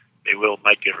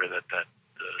might give her that the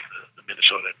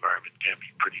Minnesota environment can be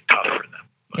pretty tough for them.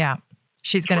 But yeah,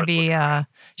 she's going to be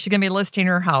listing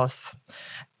her house.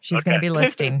 She's going to be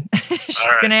listing.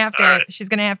 She's going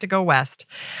to have to go west.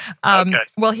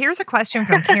 Well, here's a question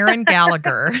from Karen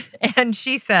Gallagher. And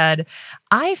she said,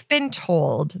 I've been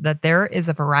told that there is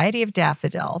a variety of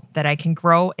daffodil that I can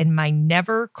grow in my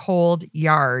never cold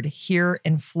yard here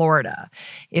in Florida.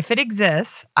 If it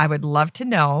exists, I would love to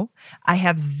know. I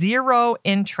have zero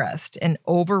interest in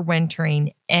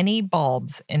overwintering any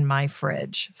bulbs in my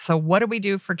fridge. So what do we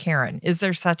do for Karen? Is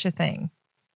there such a thing?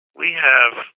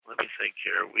 Let me think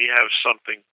here. We have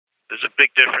something. There's a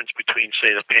big difference between,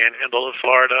 say, the Panhandle of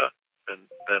Florida and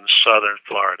southern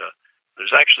Florida.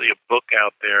 There's actually a book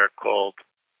out there called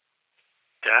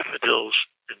Daffodils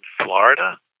in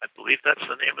Florida. I believe that's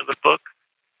the name of the book.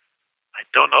 I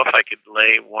don't know if I could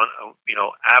lay one.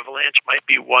 Avalanche might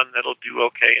be one that'll do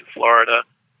okay in Florida.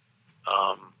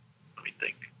 Let me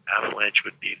think. Avalanche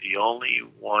would be the only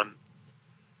one.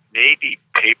 Maybe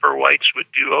paper whites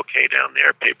would do okay down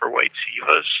there. Paper white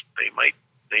Sivas, they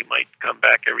might come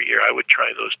back every year. I would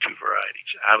try those two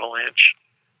varieties, Avalanche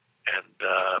and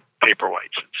paper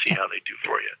whites, and see how they do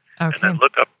for you. Okay. And then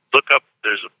look up.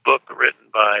 There's a book written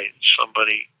by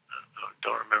somebody. I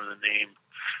don't remember the name.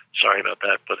 Sorry about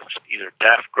that, but it's either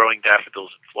growing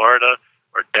daffodils in Florida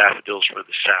or daffodils for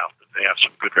the South. They have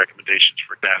some good recommendations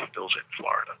for daffodils in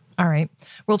Florida. All right.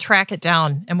 We'll track it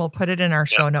down and we'll put it in our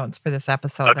show notes for this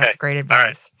episode. Okay. That's great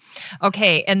advice. Right.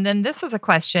 Okay. And then this is a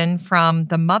question from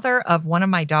the mother of one of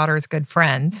my daughter's good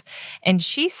friends. And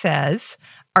she says,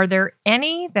 are there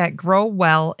any that grow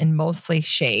well in mostly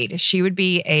shade? She would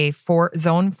be a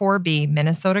Zone 4B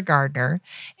Minnesota gardener.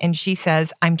 And she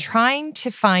says, I'm trying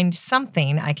to find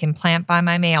something I can plant by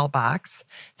my mailbox.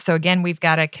 So again, we've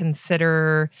got to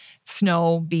consider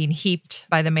snow being heaped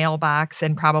by the mailbox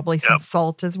and probably some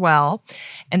salt as well.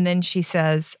 And then she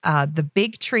says, the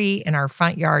big tree in our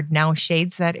front yard now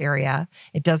shades that area.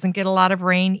 It doesn't get a lot of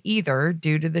rain either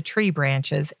due to the tree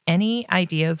branches. Any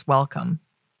ideas welcome?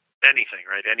 Anything,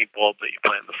 right? Any bulb that you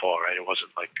plant in the fall, right? It wasn't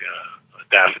like a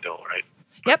daffodil, right?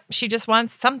 Yep. She just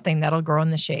wants something that'll grow in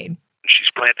the shade.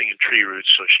 She's planting in tree roots,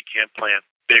 so she can't plant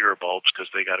bigger bulbs because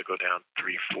they got to go down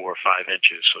 3, 4, 5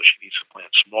 inches. So she needs to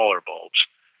plant smaller bulbs.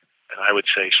 And I would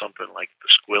say something like the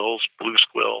squills, blue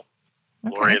squill,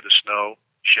 Gloria of the Snow,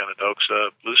 Shenandoah,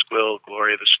 blue squill,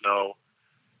 Gloria of the Snow,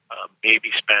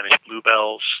 maybe Spanish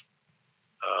bluebells,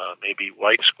 maybe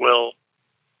white squill,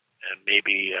 and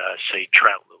maybe, say,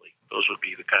 trout lily. Those would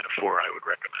be the kind of 4 I would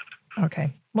recommend.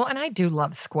 Okay. Well, and I do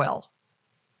love squill.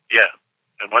 Yeah.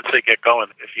 And once they get going,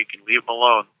 if you can leave them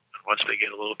alone, and once they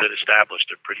get a little bit established,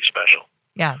 they're pretty special.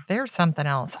 Yeah, there's something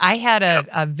else. I had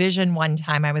a vision one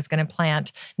time. I was going to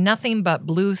plant nothing but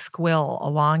blue squill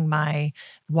along my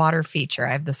water feature.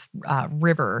 I have this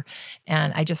river,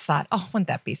 and I just thought, oh, wouldn't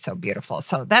that be so beautiful?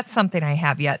 So that's something I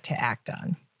have yet to act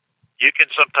on. You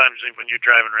can sometimes, when you're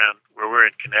driving around, where we're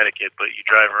in Connecticut, but you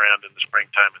drive around in the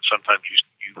springtime, and sometimes you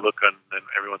look on, and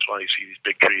every once in a while you see these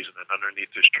big trees, and then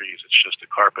underneath those trees, it's just a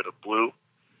carpet of blue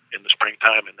in the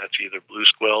springtime, and that's either blue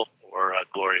squill or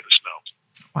Gloria of the Snow.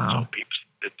 Wow. So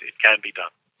it can be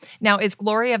done. Now, is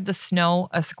Glory of the Snow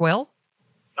a squill?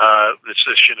 It's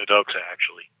a Chinodoxa,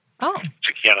 actually. Oh. It's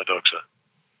a Chianodoxa.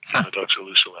 Chianodoxa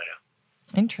lucilea.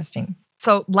 Interesting.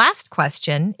 So last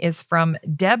question is from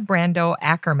Deb Brando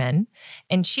Ackerman.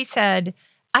 And she said,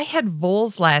 I had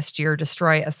voles last year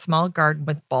destroy a small garden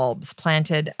with bulbs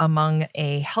planted among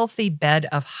a healthy bed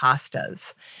of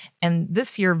hostas. And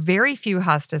this year, very few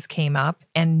hostas came up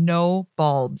and no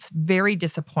bulbs. Very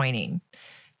disappointing.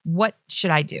 What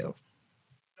should I do?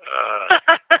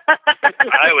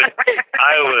 I would.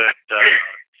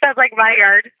 Sounds like my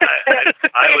yard.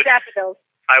 Daffodils.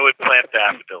 I would plant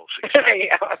daffodils. There you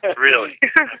go. Really,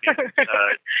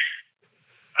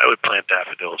 I would plant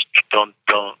daffodils. Don't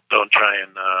try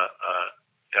and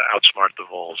outsmart the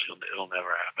voles. It'll never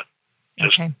happen.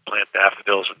 Just plant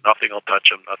daffodils, and nothing will touch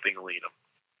them. Nothing will eat them,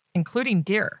 including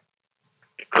deer.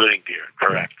 Including deer,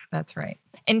 correct. Yeah, that's right.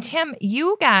 And Tim,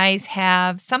 you guys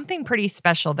have something pretty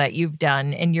special that you've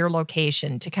done in your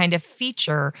location to kind of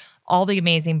feature all the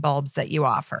amazing bulbs that you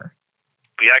offer.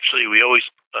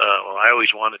 I always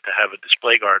wanted to have a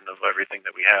display garden of everything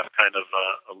that we have, kind of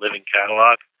a living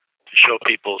catalog to show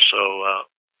people. So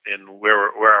in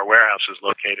where our warehouse is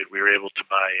located, we were able to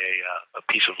buy a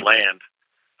piece of land,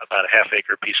 about a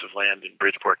half-acre piece of land in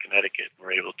Bridgeport, Connecticut.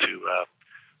 We're able to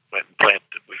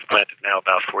we've planted now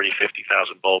about 50,000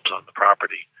 bulbs on the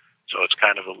property. So it's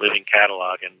kind of a living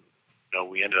catalog. And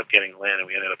we ended up getting land, and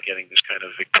we ended up getting this kind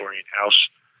of Victorian house.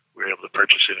 We were able to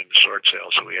purchase it in the sword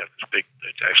sale. So we have this big,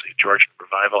 it's actually a Georgian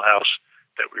revival house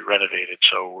that we renovated.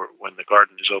 So when the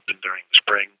garden is open during the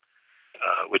spring,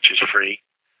 which is free,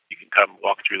 you can come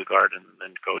walk through the garden and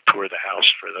then go tour the house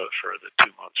for the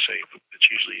 2 months. Say it's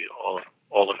usually all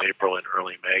of April and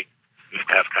early May. We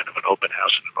have kind of an open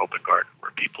house and an open garden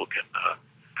where people can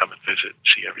come and visit and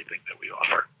see everything that we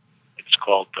offer. It's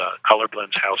called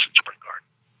Colorblend's House in Spring Garden.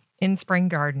 In Spring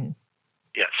Garden.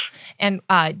 Yes. And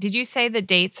did you say the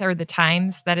dates or the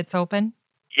times that it's open?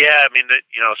 Yeah, I mean,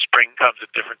 spring comes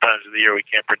at different times of the year. We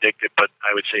can't predict it, but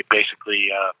I would say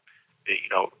basically,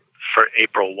 for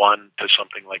April 1 to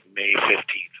something like May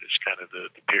 15th is kind of the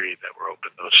period that we're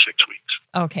open, those 6 weeks.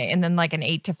 Okay, and then like an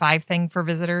 8 to 5 thing for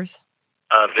visitors?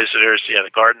 Visitors, yeah,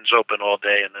 the garden's open all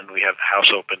day, and then we have the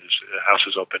house open. The house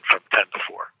is open from 10 to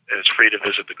 4. And it's free to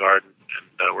visit the garden,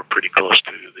 and we're pretty close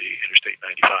to the Interstate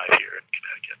 95 here in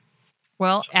Connecticut.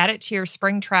 Well, add it to your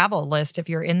spring travel list if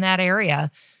you're in that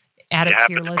area. Add it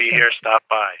to your list. If you happen to be here, stop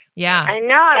by. Yeah. I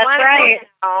know. That's right.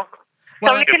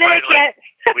 Well, Come to Connecticut.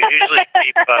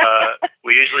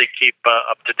 We usually keep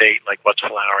up to date, like what's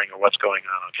flowering or what's going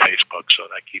on Facebook. So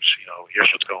that keeps here's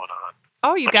what's going on.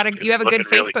 Oh, you have a good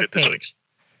Facebook page.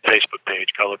 Facebook page,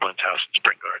 Colorblend's House in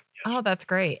Spring Garden. Yes. Oh, that's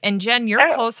great. And Jen,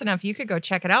 you're close enough. You could go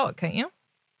check it out, couldn't you?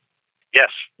 Yes.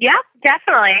 Yeah,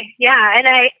 definitely. Yeah, and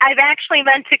I've actually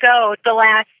meant to go the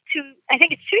last 2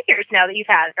 years now that you've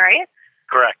had it, right?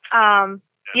 Correct.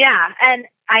 Yeah, and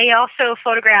I also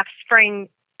photograph spring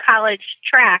college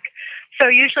track. So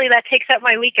usually that takes up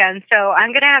my weekend. So I'm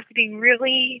going to have to be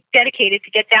really dedicated to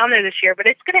get down there this year, but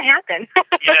it's going to happen.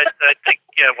 Yeah, I think,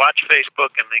 watch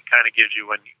Facebook, and it kind of gives you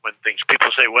when things, people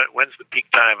say, when's the peak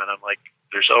time? And I'm like,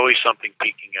 there's always something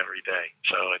peaking every day.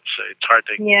 So it's hard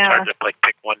to like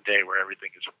pick one day where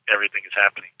everything is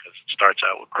happening, because it starts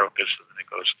out with crocus and then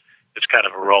it's kind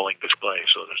of a rolling display.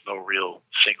 So there's no real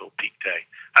single peak day.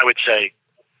 I would say,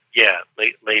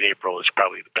 late April is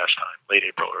probably the best time. Late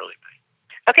April, early May.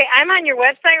 Okay, I'm on your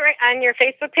website, on your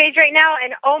Facebook page right now,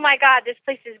 and oh my God, this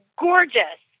place is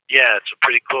gorgeous. Yeah, it's a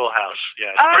pretty cool house.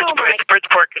 Yeah, it's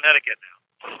Bridgeport, Connecticut now.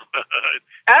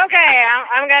 Okay,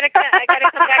 I gotta come back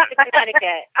to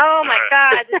Connecticut. Oh my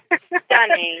God, this is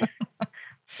stunning.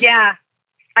 Yeah,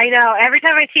 I know. Every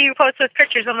time I see you post those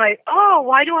pictures, I'm like, oh,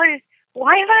 why haven't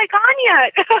I gone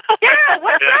yet? Yeah,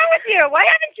 what's wrong with you? Why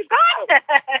haven't you gone?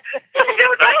 I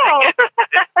don't know.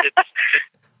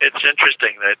 It's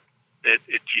interesting that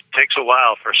it takes a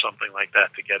while for something like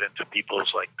that to get into people's,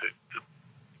 like, to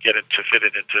fit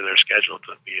it into their schedule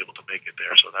to be able to make it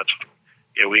there. So that's,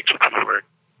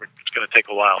 it's going to take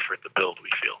a while for it to build, we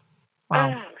feel.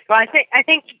 Wow. Well, I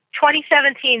think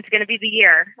 2017 is going to be the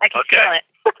year. I can feel it.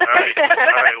 All right.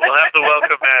 We'll have to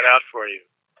welcome Matt out for you.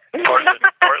 Portland,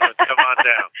 come on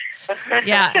down.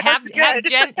 Yeah,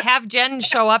 have Jen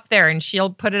show up there, and she'll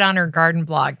put it on her garden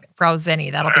blog, Frau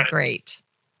Zinni. That'll be great.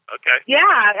 Okay. Yeah,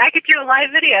 I could do a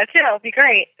live video too. It'll be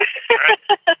great. Right.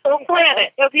 We'll plan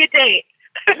it. It'll be a date.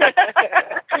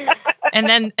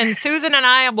 And Susan and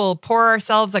I will pour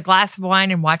ourselves a glass of wine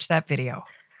and watch that video.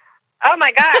 Oh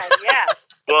my God! Yeah.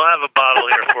 We'll have a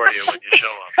bottle here for you when you show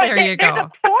up. There you There's go.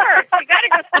 a porch. You got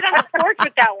to go sit on the porch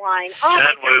with that wine. Oh,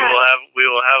 And my God. we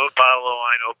will have a bottle of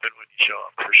wine open when you show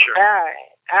up for sure. All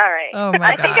right. All right. Oh,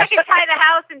 my I think I gosh. can tie the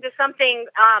house into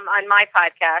something on my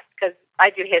podcast because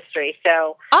I do history.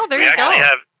 So Oh, there We you go. actually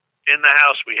have in the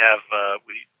house. We have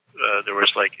there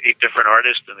was like 8 different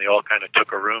artists, and they all kind of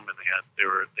took a room, and they had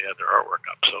their artwork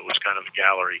up. So it was kind of a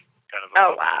gallery, kind of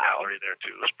a gallery there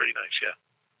too. It was pretty nice. Yeah.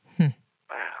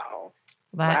 wow.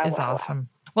 That Wow, is wow, wow. awesome.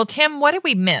 Well, Tim, what did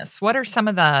we miss? What are some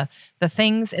of the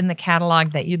things in the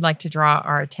catalog that you'd like to draw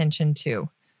our attention to?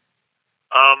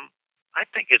 I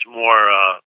think it's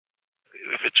more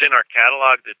if it's in our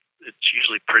catalog, that it's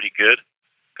usually pretty good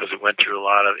because it went through a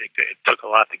lot of. It took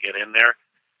a lot to get in there.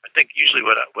 I think usually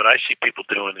what I see people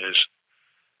doing is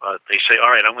they say, "All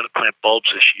right, I'm going to plant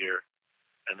bulbs this year,"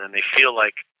 and then they feel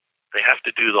like they have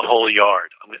to do the whole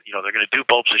yard. They're going to do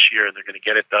bulbs this year, and they're going to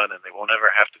get it done, and they won't ever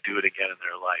have to do it again in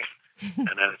their life.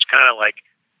 And then it's kind of like,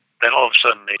 then all of a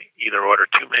sudden they either order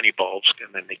too many bulbs,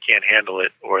 and then they can't handle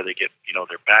it, or they get,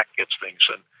 their back gets things,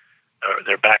 and or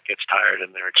their back gets tired,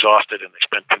 and they're exhausted, and they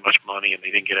spent too much money, and they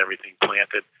didn't get everything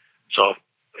planted. So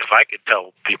if I could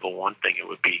tell people one thing, it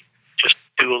would be just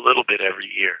do a little bit every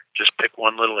year. Just pick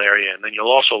one little area, and then you'll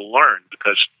also learn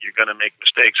because you're going to make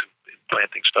mistakes in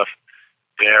planting stuff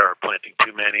there, or planting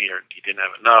too many, or you didn't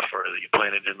have enough, or you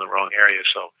planted in the wrong area.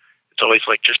 So it's always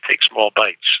like just take small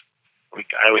bites.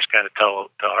 I always kind of tell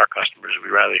our customers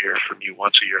we'd rather hear from you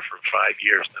once a year for 5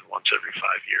 years than once every 5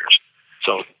 years.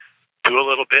 So do a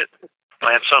little bit,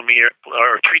 plant some here,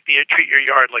 or treat your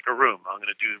yard like a room. I'm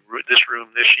going to do this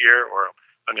room this year, or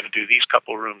I'm going to do these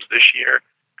couple rooms this year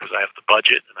because I have the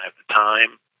budget and I have the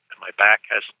time, and my back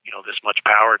has this much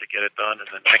power to get it done. And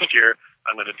then next year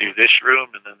I'm going to do this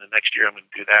room, and then the next year I'm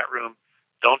going to do that room.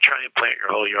 Don't try and plant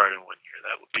your whole yard in 1 year.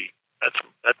 That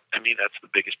to me, that's the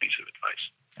biggest piece of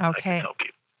advice. Okay. I can tell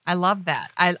people. I love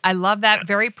that. I love that. Yeah.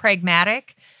 Very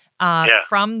pragmatic.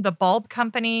 From the bulb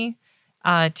company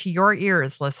to your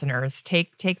ears, listeners.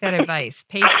 Take that advice.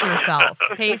 Pace yourself.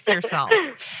 Pace yourself.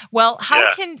 Well,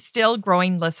 how can still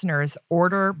growing listeners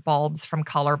order bulbs from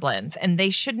Color Blends? And they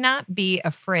should not be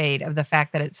afraid of the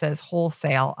fact that it says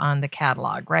wholesale on the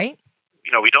catalog, right?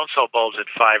 We don't sell bulbs at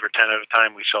 5 or 10 at a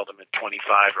time. We sell them at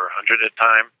 25 or 100 at a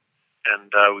time.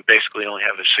 And we basically only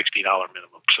have a $60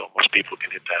 minimum, so most people can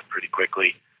hit that pretty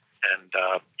quickly. And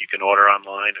you can order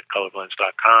online at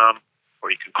colorblends.com,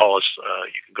 or you can call us.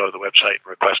 You can go to the website and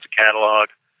request a catalog,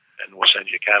 and we'll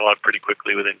send you a catalog pretty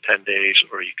quickly within 10 days,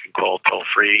 or you can call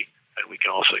toll-free, and we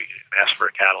can also ask for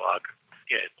a catalog.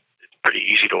 Yeah, it's pretty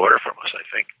easy to order from us, I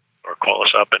think, or call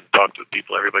us up and talk to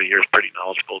people. Everybody here is pretty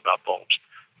knowledgeable about bulbs.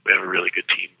 We have a really good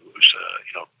team who's,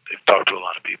 they've talked to a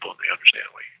lot of people, and they understand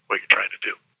what you're trying to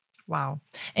do. Wow.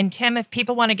 And Tim, if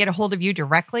people want to get a hold of you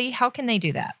directly, how can they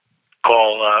do that?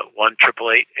 Call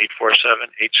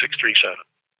 1-888-847-8637.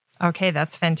 Okay,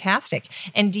 that's fantastic.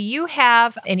 And do you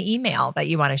have an email that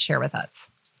you want to share with us?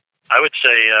 I would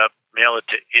say mail it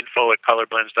to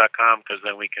info@colorblends.com, because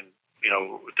then we can,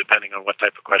 depending on what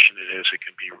type of question it is, it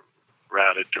can be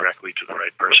routed directly to the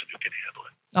right person who can handle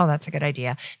it. Oh, that's a good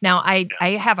idea. Now, I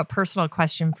have a personal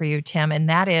question for you, Tim, and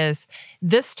that is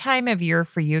this time of year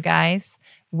for you guys,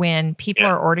 when people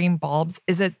are ordering bulbs,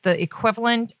 is it the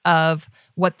equivalent of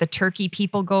what the turkey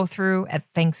people go through at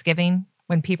Thanksgiving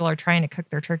when people are trying to cook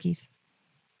their turkeys?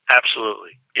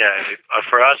 Absolutely. Yeah.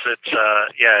 For us, it's,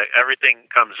 everything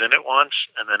comes in at once,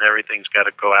 and then everything's got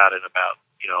to go out in about,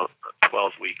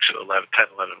 12 weeks, 10, 11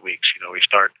 weeks. We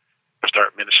start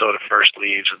Minnesota first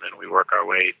leaves, and then we work our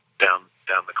way down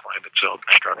the climate zone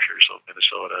structure. So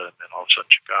Minnesota, and then all of a sudden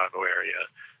Chicago area,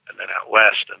 and then out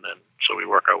west, and then so we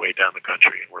work our way down the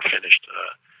country, and we're finished.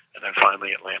 And then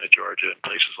finally Atlanta, Georgia, and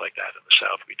places like that in the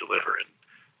South, we deliver in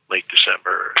late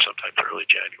December or sometimes early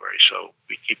January. So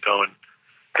we keep going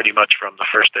pretty much from the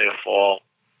first day of fall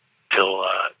till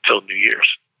New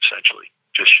Year's, essentially,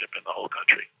 just shipping the whole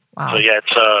country. Wow. So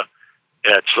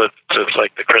it's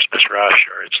like the Christmas rush,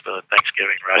 or it's the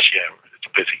Thanksgiving rush. Yeah,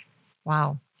 it's busy.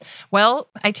 Wow. Well,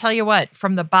 I tell you what,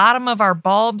 from the bottom of our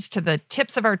bulbs to the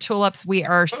tips of our tulips, we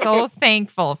are so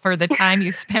thankful for the time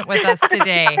you spent with us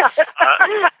today.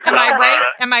 Am I right?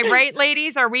 Am I right,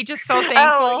 ladies? Are we just so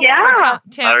thankful for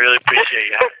Tim? I really appreciate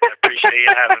you. I appreciate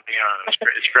you having me on. It's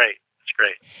great. It's It's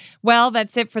great. Well,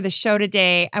 that's it for the show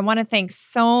today. I want to thank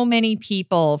so many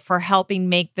people for helping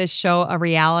make this show a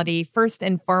reality. First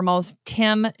and foremost,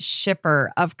 Tim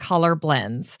Shipper of Color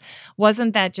Blends.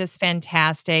 Wasn't that just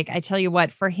fantastic? I tell you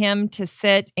what, for him to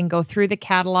sit and go through the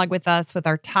catalog with us with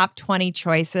our top 20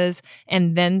 choices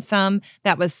and then some,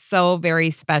 that was so very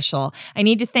special. I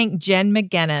need to thank Jen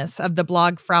McGinnis of the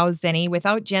blog Frau Zinni.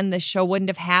 Without Jen, the show wouldn't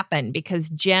have happened because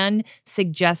Jen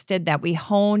suggested that we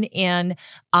hone in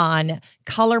on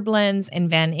Color Blends and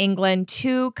Van Engelen,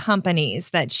 two companies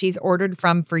that she's ordered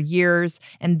from for years.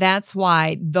 And that's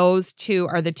why those two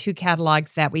are the two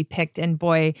catalogs that we picked. And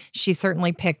boy, she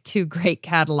certainly picked two great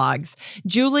catalogs.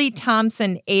 Julie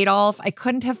Thompson Adolph, I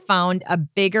couldn't have found a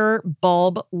bigger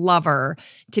bulb lover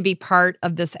to be part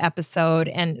of this episode.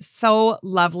 And so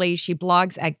lovely. She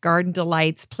blogs at Garden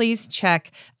Delights. Please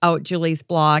check out Julie's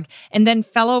blog. And then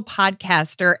fellow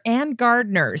podcaster and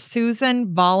gardener,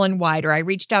 Susan Vollenweider. I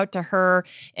reached out to her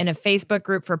in a Facebook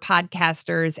group for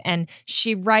podcasters, and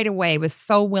she right away was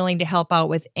so willing to help out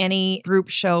with any group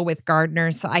show with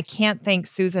gardeners. So I can't thank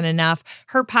Susan enough.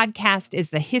 Her podcast is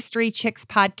the History Chicks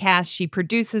podcast. She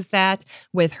produces that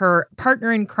with her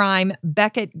partner in crime,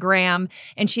 Beckett Graham,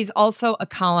 and she's also a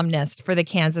columnist for the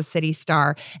Kansas City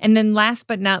Star. And then last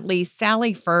but not least,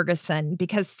 Sally Ferguson,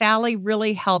 because Sally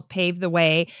really helped pave the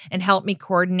way and help me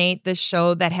coordinate this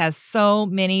show that has so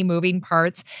many moving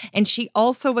parts. And she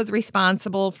also was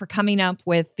responsible for coming up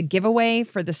with the giveaway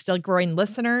for the Still Growing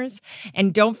listeners.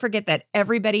 And don't forget that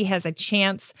everybody has a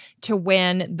chance to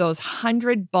win those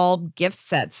 100 bulb gift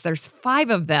sets. There's 5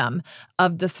 of them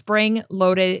of the Spring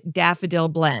Loaded Daffodil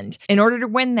Blend. In order to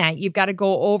win that, you've got to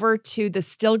go over to the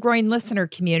Still Growing listener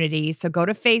community. So go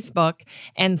to Facebook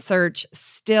and search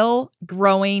Still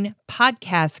Growing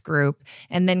Podcast Group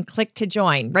and then click to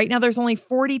join. Right now, there's only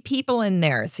 40 people in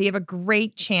there. So you have a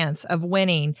great chance of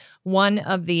winning one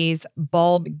of these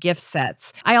bulb gift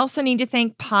sets. I also need to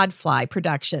thank Podfly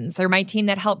Productions. They're my team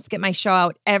that helps get my show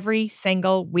out every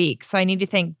single week. So I need to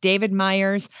thank David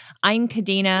Myers, Ein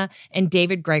Kadena, and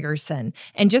David Gregerson.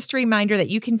 And just a reminder that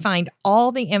you can find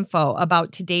all the info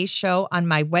about today's show on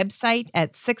my website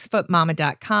at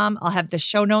sixfootmama.com. I'll have the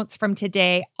show notes from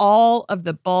today. All of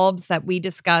the bulbs that we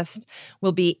discussed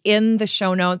will be in the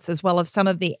show notes, as well as some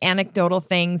of the anecdotal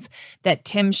things that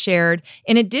Tim shared,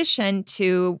 in addition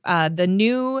to the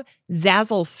new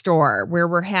Zazzle store, where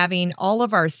we're having all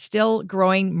of our Still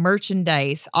Growing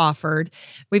merchandise offered.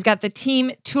 We've got the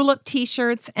Team Tulip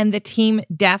t-shirts and the Team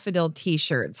Daffodil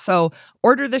t-shirts. So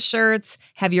order the shirts,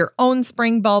 have your own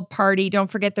spring bulb party. Don't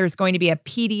forget there's going to be a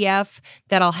PDF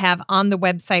that I'll have on the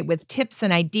website with tips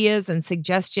and ideas and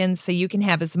suggestions so you can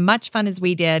have as much fun as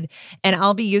we did. And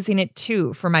I'll be using it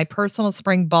too for my personal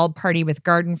spring bulb party with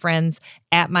garden friends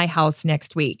at my house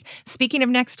next week. Speaking of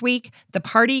next week, the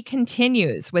party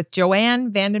continues with Joanne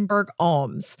Vandenberg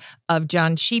Ohms of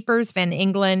John Sheepers, Van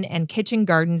Engelen, and Kitchen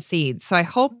Garden Seeds. So I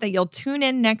hope that you'll tune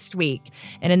in next week.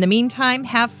 And in the meantime,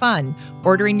 have fun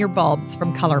ordering your bulbs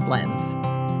from Color Blends.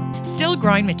 Still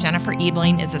Growing with Jennifer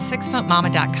Eveling is a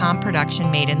sixfootmama.com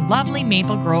production made in lovely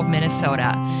Maple Grove,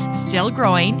 Minnesota. Still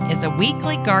Growing is a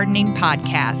weekly gardening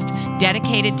podcast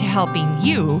dedicated to helping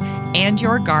you and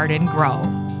your garden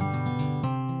grow.